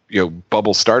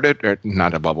bubble started, or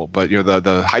not a bubble, but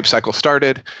the hype cycle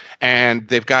started, and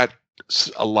they've got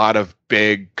a lot of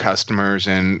big customers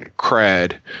and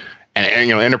cred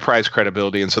and enterprise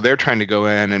credibility, and so they're trying to go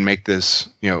in and make this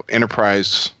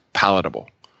enterprise palatable.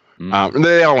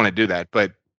 They all want to do that,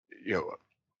 but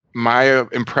my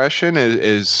impression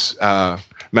is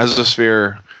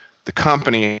Mesosphere, the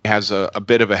company, has a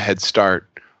bit of a head start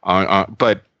on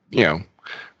but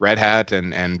Red Hat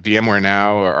and VMware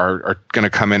now are going to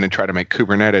come in and try to make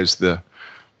Kubernetes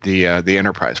the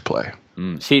enterprise play.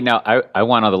 See, now I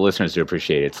want all the listeners to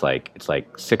appreciate it's like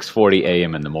 6:40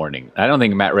 a.m. in the morning. I don't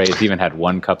think Matt Ray has even had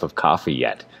one cup of coffee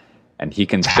yet, and he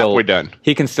can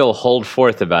still hold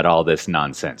forth about all this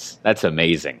nonsense. That's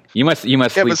amazing. You must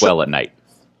sleep well at night.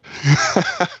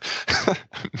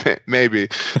 Maybe,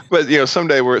 but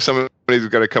someday somebody's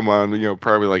got to come on,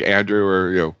 probably like Andrew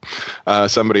or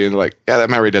somebody, and like, yeah, that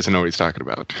Matt Ray doesn't know what he's talking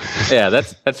about. Yeah,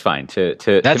 that's fine. That's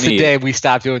to the me, day we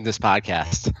stop doing this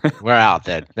podcast. We're out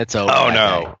then. That's over. Oh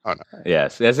no.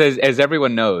 Yes, as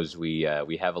everyone knows, we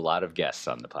have a lot of guests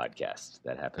on the podcast.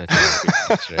 That happens.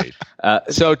 That's right.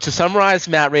 So to summarize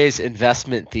Matt Ray's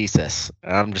investment thesis,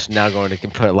 I'm just now going to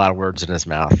put a lot of words in his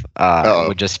mouth.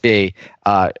 Would just be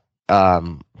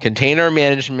container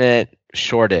management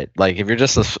shorted. Like if you're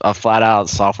just a flat out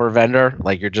software vendor,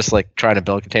 like you're just like trying to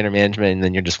build container management and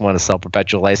then you just want to sell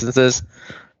perpetual licenses,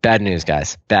 bad news,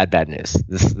 guys. Bad news.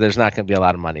 There's not going to be a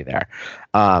lot of money there.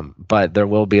 But there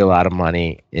will be a lot of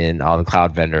money in all the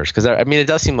cloud vendors. Because, it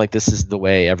does seem like this is the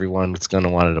way everyone's going to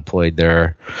want to deploy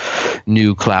their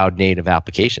new cloud native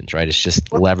applications, right? It's just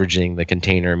leveraging the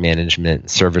container management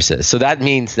services. So that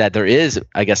means that there is,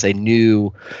 I guess, a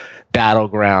new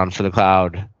battleground for the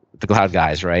cloud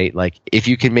guys, right? Like if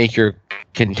you can make your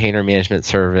container management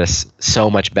service so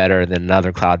much better than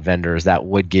other cloud vendors, that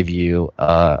would give you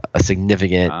a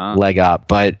significant leg up.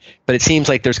 But it seems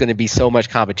like there's going to be so much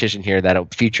competition here that a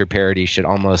feature parity should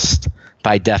almost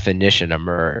by definition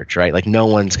emerge, right? Like no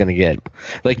one's going to get,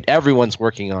 like everyone's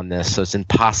working on this, so it's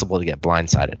impossible to get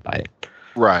blindsided by it.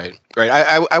 Right.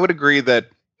 I would agree that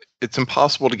it's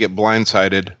impossible to get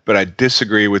blindsided, but I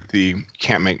disagree with the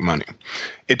can't make money.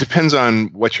 It depends on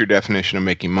what's your definition of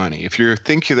making money. If you're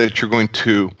thinking that you're going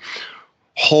to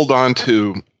hold on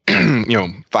to,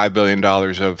 $5 billion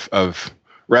of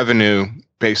revenue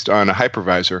based on a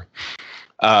hypervisor,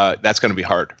 that's going to be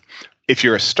hard. If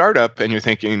you're a startup and you're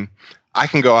thinking, I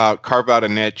can go out, carve out a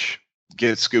niche,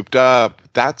 get it scooped up.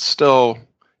 That's still,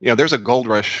 there's a gold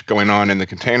rush going on in the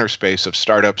container space of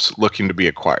startups looking to be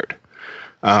acquired.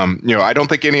 I don't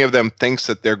think any of them thinks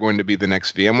that they're going to be the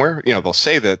next VMware. They'll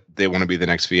say that they want to be the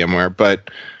next VMware,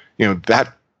 but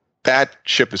that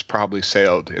ship has probably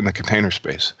sailed in the container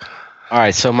space. All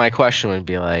right. So my question would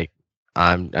be like,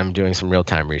 I'm doing some real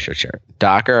time research here.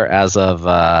 Docker, as of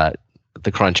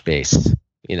the Crunchbase,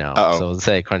 so let's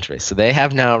say Crunchbase. So they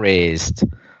have now raised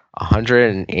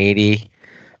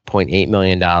 $180.8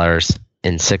 million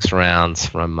in 6 rounds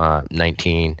from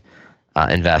 19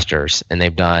 investors, and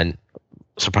they've done.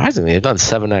 Surprisingly, they've done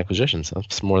 7 acquisitions.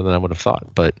 That's more than I would have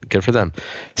thought, but good for them.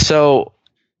 So,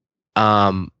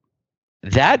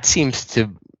 that seems to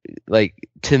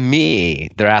me,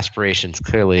 their aspirations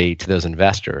clearly to those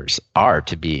investors are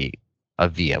to be a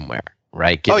VMware,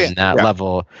 right? Given that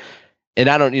level. And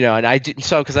I don't, and I didn't,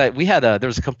 so because we had there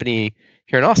was a company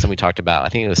here in Austin we talked about. I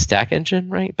think it was Stack Engine,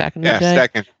 right? Back in the day.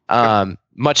 Stack Engine.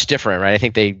 Much different, right? I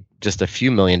think they just a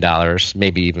few $1 million,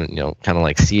 maybe even, kind of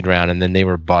like seed round. And then they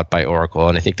were bought by Oracle.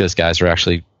 And I think those guys are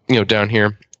actually, down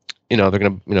here, they're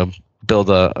going to, build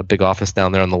a big office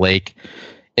down there on the lake.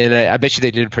 And I bet you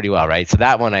they did pretty well, right? So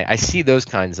that one, I see those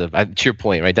kinds of, to your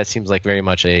point, right? That seems like very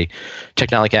much a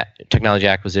technology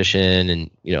acquisition, and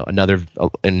another,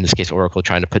 in this case, Oracle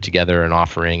trying to put together an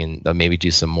offering and maybe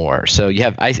do some more. So you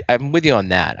have, I'm with you on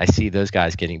that. I see those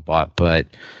guys getting bought, but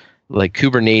like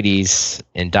Kubernetes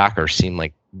and Docker seem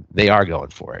like they are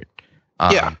going for it.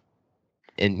 And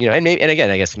and again,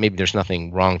 I guess maybe there's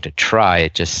nothing wrong to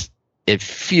try. It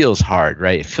feels hard,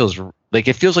 right? It feels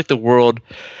like the world.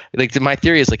 Like my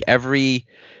theory is like every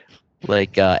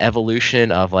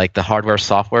evolution of like the hardware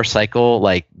software cycle,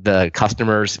 like the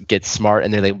customers get smart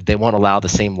and they won't allow the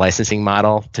same licensing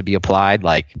model to be applied.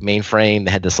 Like mainframe,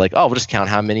 they had this like, oh, we'll just count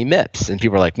how many MIPS, and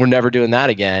people are like, we're never doing that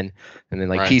again. And then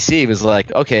like PC was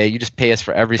like, okay, you just pay us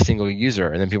for every single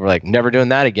user, and then people are like, never doing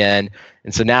that again.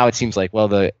 And so now it seems like, well,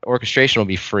 the orchestration will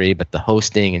be free, but the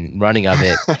hosting and running of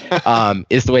it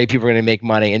is the way people are going to make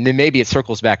money. And then maybe it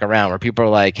circles back around where people are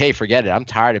like, hey, forget it. I'm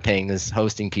tired of paying this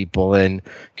hosting people, and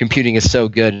computing is so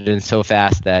good and so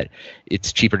fast that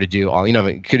it's cheaper to do all,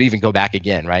 it could even go back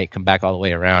again, right? Come back all the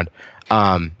way around.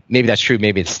 Maybe that's true,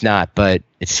 maybe it's not, but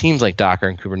it seems like Docker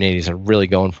and Kubernetes are really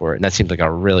going for it. And that seems like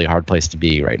a really hard place to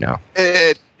be right now.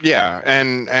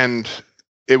 And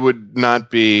it would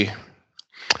not be,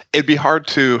 it'd be hard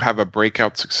to have a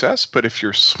breakout success, but if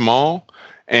you're small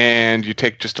and you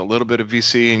take just a little bit of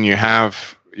VC and you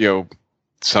have,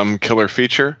 some killer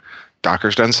feature,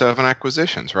 Docker's done 7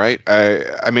 acquisitions, right?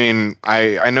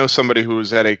 I know somebody who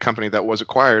was at a company that was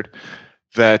acquired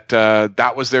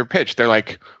that was their pitch. They're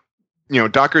like,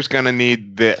 Docker's going to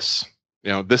need this.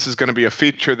 This is going to be a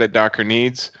feature that Docker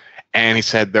needs. And he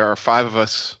said, there are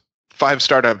 5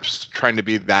 startups trying to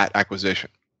be that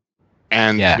acquisition.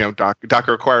 And,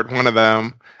 Docker acquired one of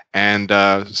them, and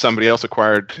somebody else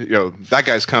acquired, that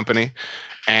guy's company.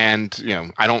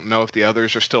 And, I don't know if the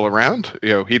others are still around.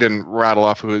 He didn't rattle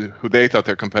off who they thought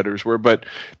their competitors were, but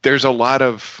there's a lot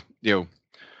of,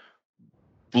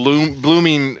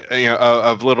 blooming,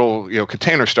 of little,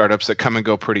 container startups that come and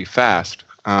go pretty fast.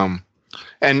 And,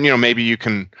 maybe you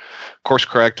can course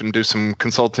correct and do some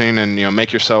consulting and,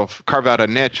 make yourself carve out a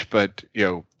niche, but,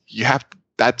 you have to,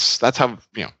 that's how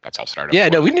startups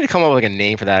work. No, we need to come up with like a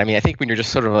name for that. I mean, I think when you're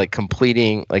just sort of like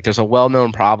completing, like there's a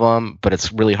well-known problem, but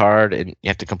it's really hard and you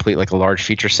have to complete like a large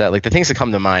feature set. Like the things that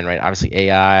come to mind, right? Obviously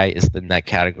AI is in that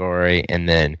category, and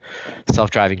then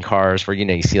self-driving cars where,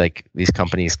 you see like these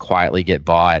companies quietly get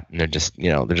bought and they're just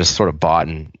sort of bought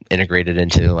and integrated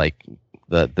into like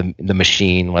the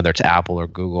machine, whether it's Apple or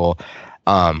Google.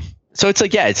 So it's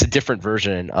like, it's a different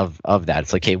version of that.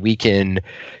 It's like, hey, we can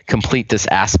complete this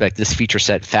aspect, this feature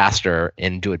set faster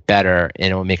and do it better,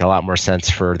 and it will make a lot more sense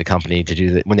for the company to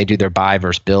do that. When they do their buy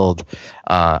versus build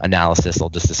analysis, they'll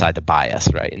just decide to buy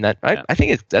us, right? And that I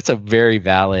think that's a very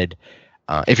valid.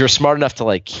 If you're smart enough to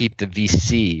like keep the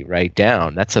VC right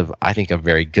down, that's I think a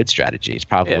very good strategy. It's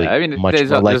probably much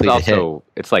more likely to hit.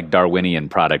 It's like Darwinian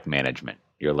product management.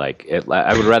 You're like,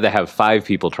 I would rather have 5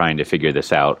 people trying to figure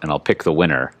this out, and I'll pick the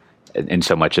winner in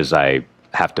so much as I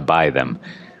have to buy them,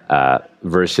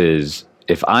 versus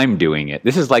if I'm doing it.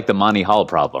 This is like the Monty Hall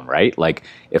problem, right? Like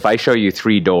if I show you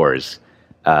 3 doors,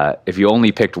 if you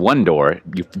only picked 1 door,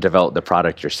 you've developed the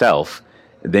product yourself,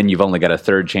 then you've only got a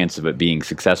third chance of it being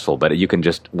successful. But you can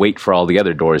just wait for all the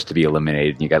other doors to be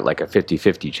eliminated, and you got like a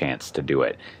 50-50 chance to do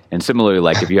it. And similarly,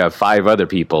 like if you have 5 other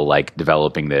people like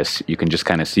developing this, you can just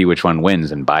kind of see which one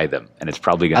wins and buy them, and it's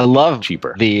probably going to be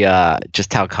cheaper. The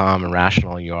just how calm and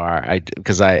rational you are.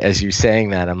 Because as you're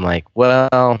saying that, I'm like,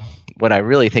 well, what I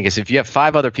really think is if you have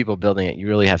 5 other people building it, you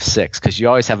really have 6 because you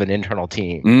always have an internal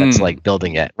team that's like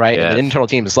building it, right? Yes. And the internal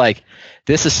team is like,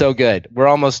 this is so good. We're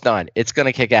almost done. It's going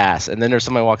to kick ass. And then there's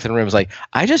somebody who walks in the room and is like,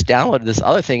 I just downloaded this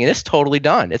other thing and it's totally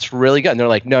done. It's really good. And they're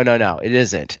like, no, it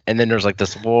isn't. And then there's like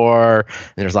this war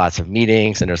and there's lots of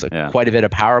meetings and there's quite a bit of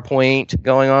PowerPoint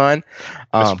going on.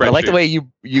 But I like the way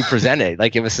you present it.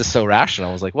 Like it was just so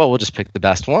rational. I was like, well, we'll just pick the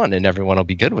best one and everyone will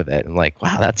be good with it. And like,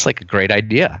 wow, that's like a great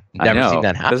idea. Never seen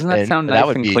that happen. Doesn't that sound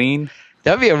nice and clean?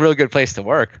 That would be a real good place to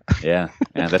work. Yeah.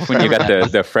 That's when you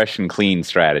got the fresh and clean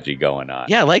strategy going on.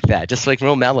 Yeah, I like that. Just like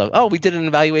real mellow. Oh, we did an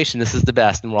evaluation. This is the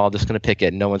best, and we're all just going to pick it,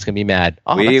 and no one's going to be mad.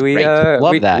 Oh, that's great.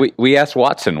 Love that. We asked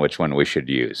Watson which one we should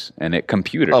use, and it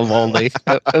computed. I'm only.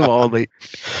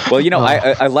 Well,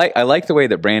 I like the way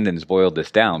that Brandon's boiled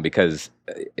this down because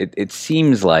it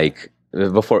seems like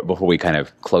before we kind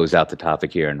of close out the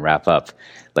topic here and wrap up,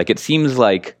 like it seems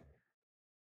like.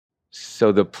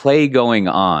 So the play going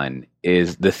on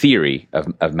is the theory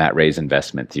of Matt Ray's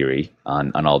investment theory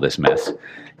on all this mess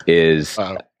is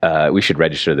we should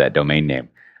register that domain name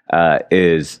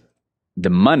is the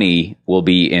money will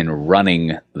be in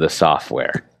running the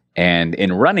software, and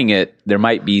in running it there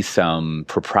might be some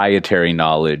proprietary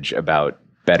knowledge about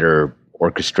better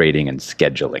orchestrating and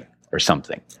scheduling or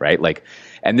something, right? Like,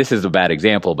 and this is a bad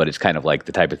example, but it's kind of like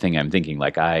the type of thing I'm thinking.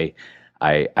 Like I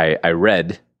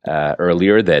read.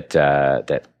 Earlier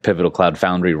that Pivotal Cloud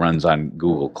Foundry runs on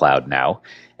Google Cloud now,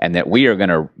 and that we are going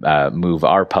to move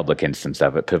our public instance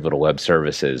of it, Pivotal Web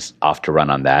Services, off to run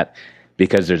on that,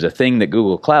 because there's a thing that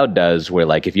Google Cloud does where,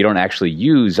 like, if you don't actually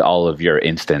use all of your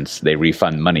instance, they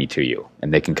refund money to you,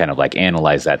 and they can kind of like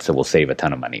analyze that, so we'll save a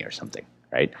ton of money or something,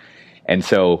 right? And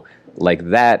so, like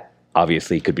that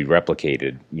obviously could be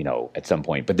replicated, at some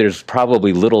point, but there's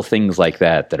probably little things like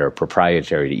that are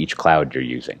proprietary to each cloud you're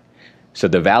using. So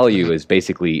the value is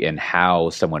basically in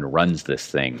how someone runs this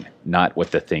thing, not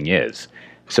what the thing is.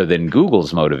 So then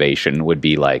Google's motivation would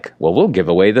be like, well, we'll give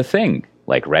away the thing.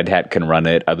 Like Red Hat can run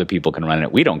it, other people can run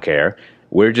it. We don't care.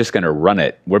 We're just going to run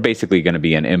it. We're basically going to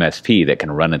be an MSP that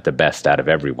can run it the best out of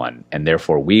everyone. And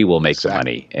therefore we will make the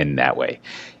money in that way.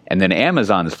 And then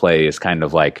Amazon's play is kind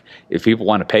of like, if people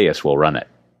want to pay us, we'll run it.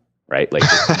 Right, like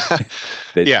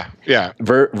yeah.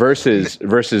 Versus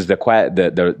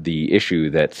the issue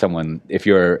that someone, if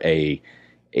you're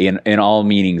in all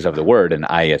meanings of the word, an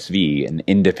ISV, an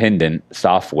independent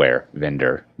software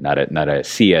vendor, not a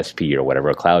CSP or whatever,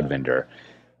 a cloud vendor,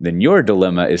 then your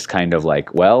dilemma is kind of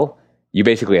like, well, you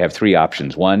basically have 3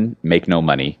 options. 1, make no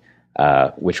money,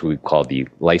 which we call the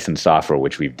licensed software,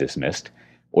 which we've dismissed.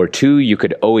 Or 2, you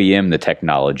could OEM the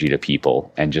technology to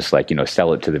people and just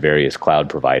sell it to the various cloud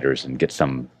providers and get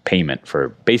some payment for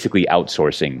basically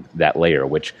outsourcing that layer,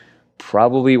 which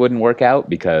probably wouldn't work out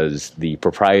because the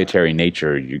proprietary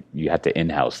nature, you have to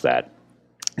in-house that.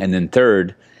 And then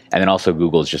third, and then also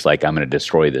Google's just like, I'm going to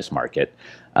destroy this market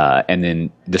and then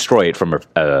destroy it from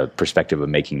a perspective of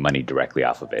making money directly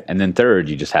off of it. And then third,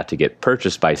 you just have to get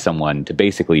purchased by someone to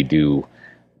basically do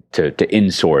to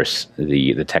insource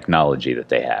the technology that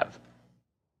they have.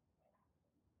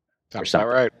 Sounds about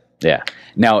right. Yeah.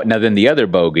 Now then the other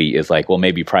bogey is like, well,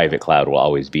 maybe private cloud will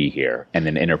always be here, and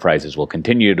then enterprises will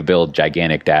continue to build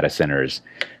gigantic data centers.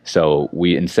 So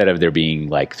instead of there being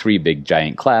like 3 big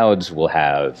giant clouds, we'll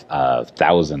have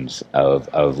thousands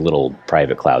of little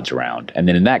private clouds around. And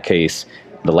then in that case,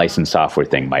 the licensed software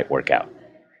thing might work out.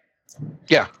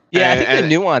 Yeah. Yeah. I think the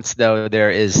nuance though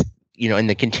there is, in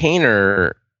the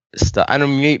container stuff. I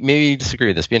don't know, maybe you disagree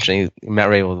with this. Be interesting. Matt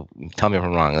Ray will tell me if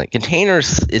I'm wrong. Like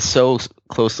containers is so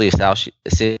closely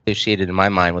associated in my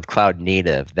mind with cloud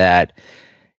native that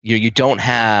you don't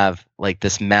have like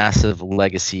this massive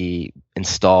legacy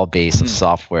install base of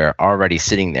software already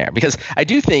sitting there. Because I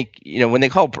do think when they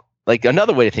call like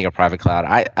another way to think of private cloud,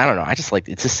 I don't know. I just like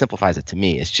it just simplifies it to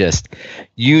me. It's just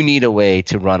you need a way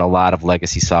to run a lot of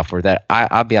legacy software that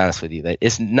I'll be honest with you that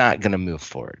it's not going to move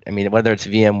forward. I mean, whether it's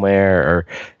VMware or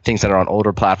things that are on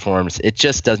older platforms, it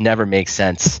just never make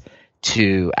sense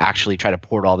to actually try to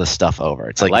port all this stuff over.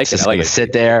 It's like it's just going to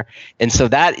sit there, and so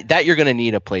that you're going to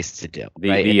need a place to do.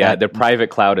 The private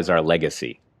cloud is our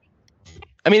legacy.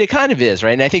 I mean, it kind of is,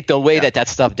 right? And I think the way that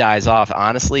stuff dies off,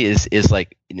 honestly, is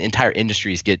like entire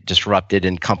industries get disrupted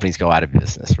and companies go out of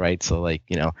business, right? So like,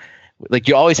 like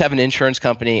you always have an insurance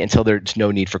company until there's no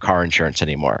need for car insurance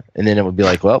anymore. And then it would be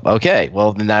like, well, okay,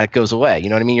 well, then that goes away. You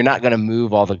know what I mean? You're not going to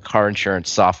move all the car insurance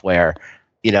software,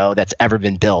 that's ever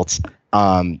been built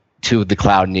to the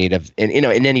cloud native in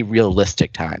any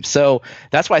realistic time. So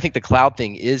that's why I think the cloud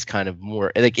thing is kind of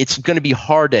more like it's going to be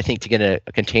hard, I think, to get a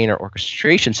container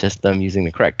orchestration system, using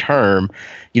the correct term,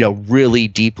 really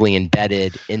deeply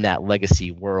embedded in that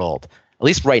legacy world. At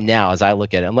least right now, as I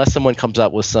look at it, unless someone comes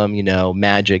up with some,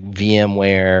 magic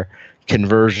VMware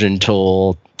conversion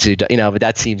tool to, but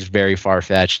that seems very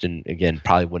far-fetched, and again,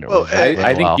 probably wouldn't work very well.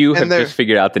 I think you have just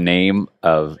figured out the name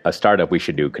of a startup we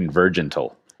should do,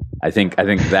 Convergental. I think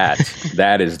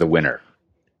that is the winner.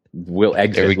 We'll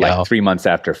exit like 3 months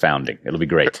after founding. It'll be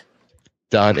great.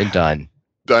 Done and done.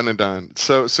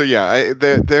 So yeah,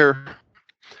 there's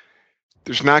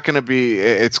not going to be.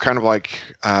 It's kind of like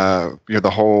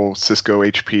the whole Cisco,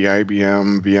 HP,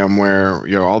 IBM,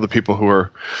 VMware. All the people who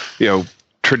are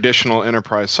traditional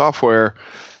enterprise software.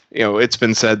 It's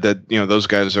been said that those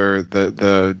guys are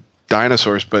the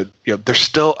dinosaurs, but there's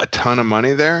still a ton of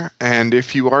money there. And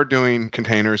if you are doing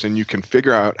containers and you can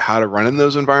figure out how to run in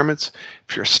those environments,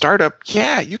 if you're a startup,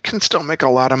 you can still make a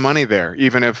lot of money there,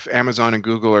 even if Amazon and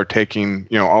Google are taking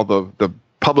all the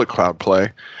public cloud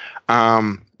play.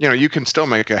 You can still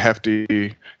make a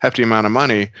hefty amount of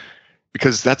money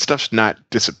because that stuff's not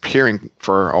disappearing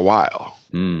for a while.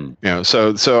 There's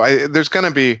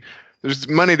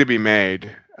money to be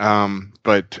made.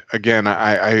 But again,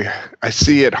 I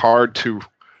see it hard to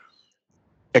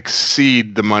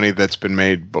exceed the money that's been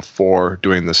made before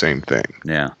doing the same thing.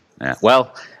 Yeah.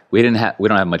 Well, we don't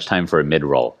have much time for a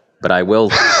mid-roll, but I will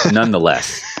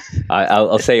nonetheless.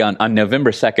 I'll say on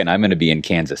November 2nd, I'm going to be in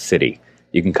Kansas City.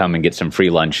 You can come and get some free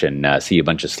lunch and see a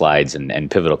bunch of slides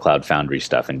and Pivotal Cloud Foundry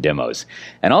stuff and demos.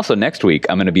 And also next week,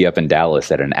 I'm going to be up in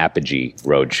Dallas at an Apogee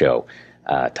Roadshow.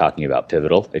 Talking about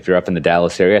Pivotal. If you're up in the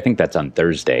Dallas area, I think that's on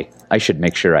Thursday. I should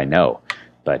make sure I know,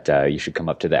 but you should come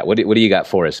up to that. What do you got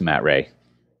for us, Matt Ray?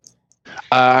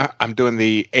 I'm doing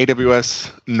the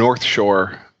AWS North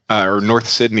Shore or North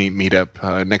Sydney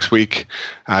meetup next week.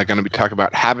 Going to be talking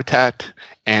about Habitat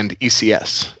and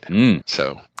ECS.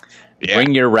 So,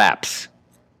 bring your wraps.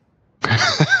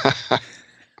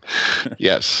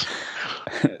 Yes.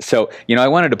 So, I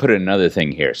wanted to put in another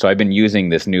thing here. So I've been using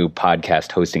this new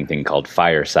podcast hosting thing called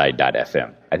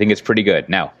Fireside.fm. I think it's pretty good.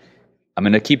 Now, I'm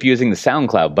going to keep using the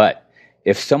SoundCloud, but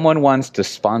if someone wants to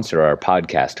sponsor our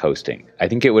podcast hosting, I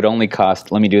think it would only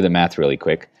cost, let me do the math really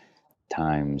quick,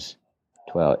 times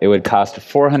 12. It would cost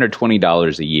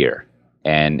 $420 a year,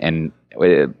 and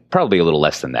probably a little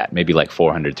less than that, maybe like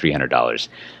 $400, $300.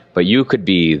 But you could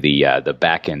be the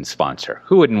back end sponsor.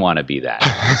 Who wouldn't want to be that?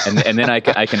 And then I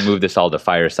can move this all to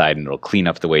Fireside, and it'll clean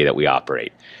up the way that we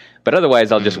operate. But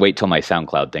otherwise, I'll just wait till my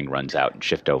SoundCloud thing runs out and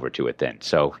shift over to it then.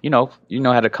 So you know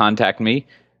how to contact me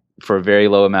for a very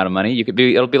low amount of money.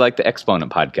 It'll be like the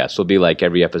Exponent podcast. It'll be like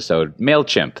every episode.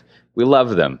 MailChimp, we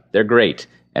love them. They're great.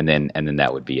 And then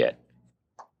that would be it.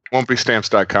 Won't be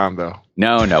stamps.com though.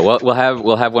 No. We'll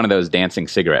have one of those dancing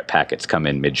cigarette packets come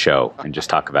in mid-show and just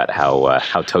talk about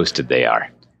how toasted they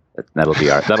are.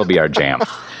 That'll be our jam.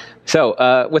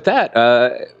 So with that,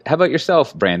 how about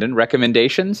yourself, Brandon?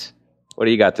 Recommendations? What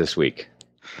do you got this week?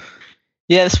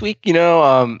 Yeah, this week,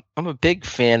 I'm a big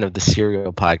fan of the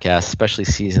Serial podcast, especially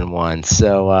season 1.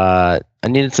 So I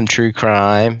needed some true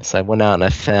crime, so I went out and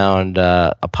I found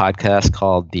a podcast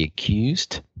called The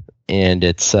Accused. And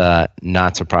it's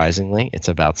not surprisingly, it's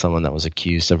about someone that was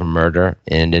accused of a murder.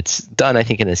 And it's done, I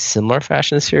think, in a similar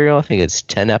fashion as Serial. I think it's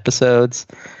 10 episodes,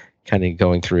 kind of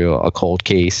going through a cold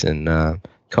case and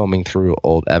combing through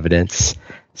old evidence.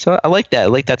 So I like that. I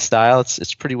like that style.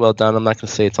 It's pretty well done. I'm not going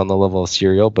to say it's on the level of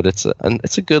Serial, but it's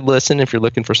a good listen if you're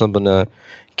looking for something to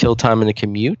kill time in a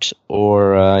commute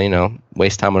or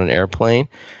waste time on an airplane.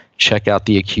 Check out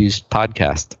the Accused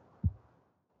podcast.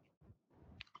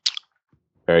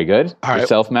 Very good. All right.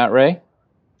 Yourself, Matt Ray?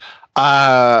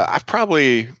 I've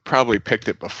probably picked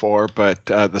it before, but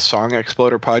the Song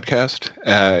Exploder podcast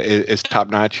is top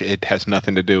notch. It has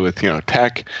nothing to do with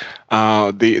tech.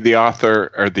 The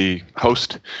author or the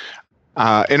host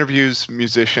interviews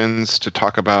musicians to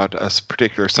talk about a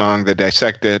particular song. They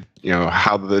dissect it,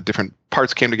 how the different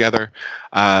parts came together.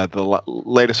 The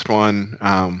latest one,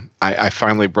 I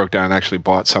finally broke down and actually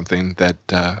bought something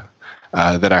that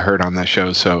I heard on that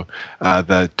show. So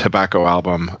the Tobacco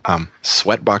album,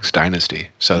 Sweatbox Dynasty.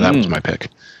 So that was my pick.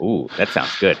 Ooh, that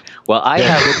sounds good. Well, I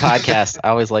have have a podcast. I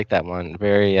always like that one.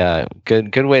 Very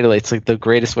good way to. It's like the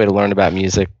greatest way to learn about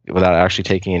music without actually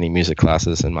taking any music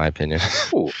classes, in my opinion.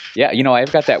 Ooh, yeah,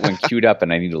 I've got that one queued up,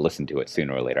 and I need to listen to it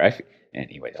sooner or later.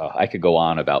 Anyway, I could go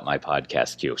on about my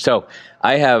podcast queue. So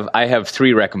I have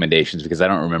 3 recommendations because I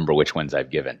don't remember which ones I've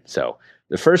given. So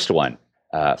the first one.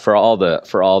 For all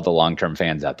the long-term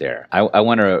fans out there, I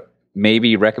want to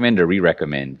maybe recommend or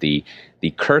re-recommend the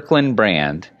Kirkland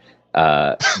brand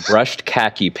brushed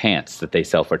khaki pants that they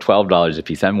sell for $12 a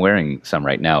piece. I'm wearing some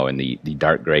right now in the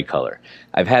dark gray color.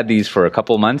 I've had these for a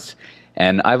couple months,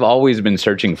 and I've always been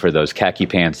searching for those khaki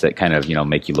pants that kind of,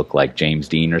 make you look like James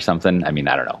Dean or something. I mean,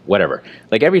 I don't know, whatever.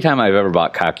 Like every time I've ever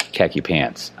bought khaki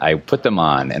pants, I put them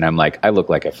on and I'm like, I look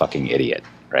like a fucking idiot,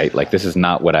 right? Like this is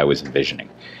not what I was envisioning.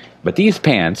 But these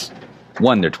pants,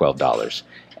 one, they're $12.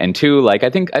 And two, like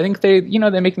I think they,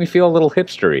 they make me feel a little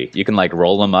hipstery. You can like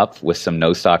roll them up with some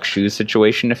no sock shoes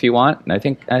situation if you want, and I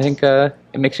think it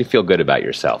makes you feel good about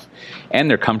yourself. And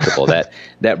they're comfortable.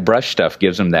 that brush stuff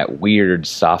gives them that weird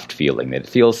soft feeling. It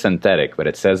feels synthetic, but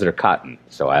it says they're cotton,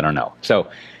 so I don't know. So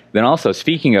then also,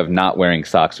 speaking of not wearing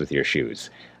socks with your shoes,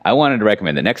 I wanted to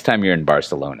recommend that next time you're in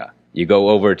Barcelona, you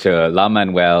go over to La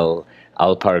Manuel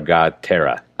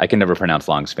Alpargatera. I can never pronounce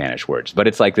long Spanish words, but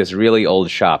it's like this really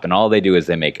old shop, and all they do is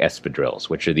they make espadrilles,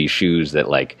 which are these shoes that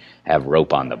like have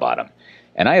rope on the bottom.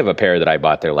 And I have a pair that I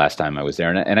bought there last time I was there,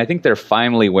 and I think they're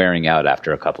finally wearing out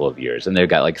after a couple of years. And they've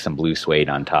got like some blue suede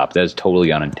on top. That's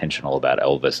totally unintentional about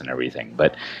Elvis and everything,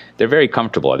 but they're very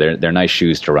comfortable. They're nice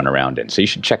shoes to run around in, so you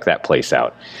should check that place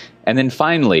out. And then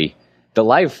finally, the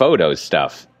live photos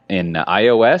stuff in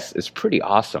iOS is pretty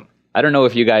awesome. I don't know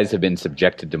if you guys have been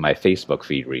subjected to my Facebook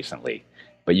feed recently,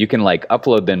 but you can like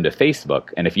upload them to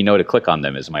Facebook, and if you know to click on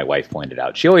them, as my wife pointed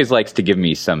out. She always likes to give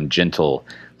me some gentle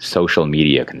social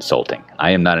media consulting.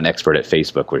 I am not an expert at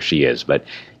Facebook where she is, but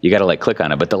you got to like click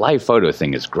on it. But the live photo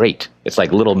thing is great. It's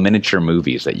like little miniature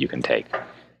movies that you can take.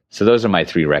 So those are my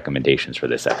 3 recommendations for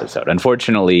this episode.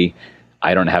 Unfortunately,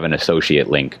 I don't have an associate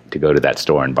link to go to that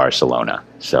store in Barcelona,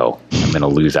 so I'm going to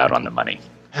lose out on the money.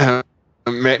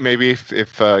 Maybe if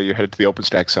you're headed to the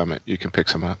OpenStack Summit, you can pick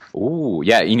some up. Ooh,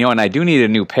 yeah, and I do need a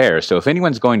new pair. So if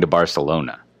anyone's going to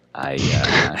Barcelona, I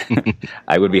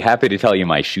would be happy to tell you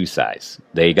my shoe size.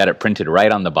 They got it printed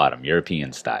right on the bottom,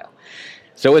 European style.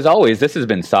 So as always, this has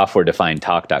been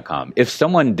softwaredefinedtalk.com. If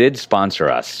someone did sponsor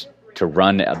us to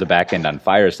run the backend on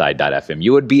Fireside.fm,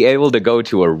 you would be able to go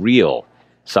to a real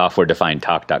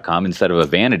softwaredefinedtalk.com instead of a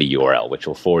vanity URL, which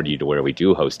will forward you to where we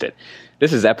do host it.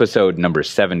 This is episode number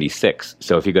 76.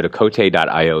 So if you go to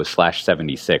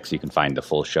cote.io/76, you can find the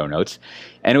full show notes.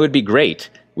 And it would be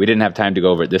great. We didn't have time to go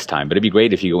over it this time, but it'd be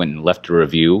great if you went and left a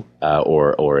review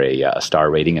or a star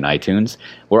rating in iTunes.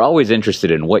 We're always interested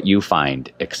in what you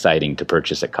find exciting to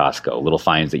purchase at Costco, little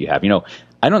finds that you have.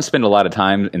 I don't spend a lot of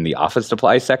time in the office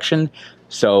supply section,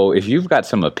 so if you've got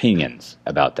some opinions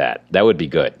about that would be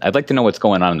good. I'd like to know what's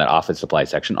going on in that office supply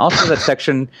section. Also, that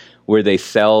section where they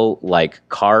sell like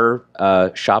car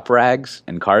shop rags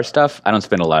and car stuff, I don't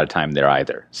spend a lot of time there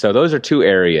either. So those are 2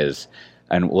 areas,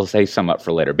 and we'll save some up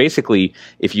for later. Basically,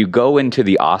 if you go into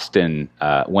the Austin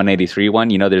 183 one,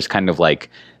 there's kind of like,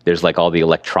 there's like all the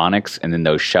electronics and then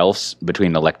those shelves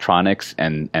between electronics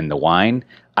and the wine.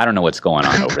 I don't know what's going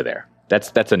on over there.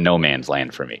 That's a no man's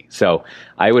land for me. So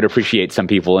I would appreciate some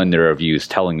people in their reviews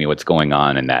telling me what's going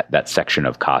on in that section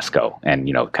of Costco,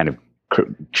 and kind of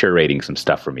curating some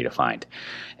stuff for me to find.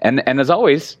 And as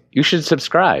always, you should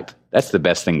subscribe. That's the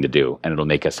best thing to do, and it'll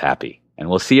make us happy. And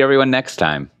we'll see everyone next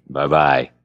time. Bye-bye.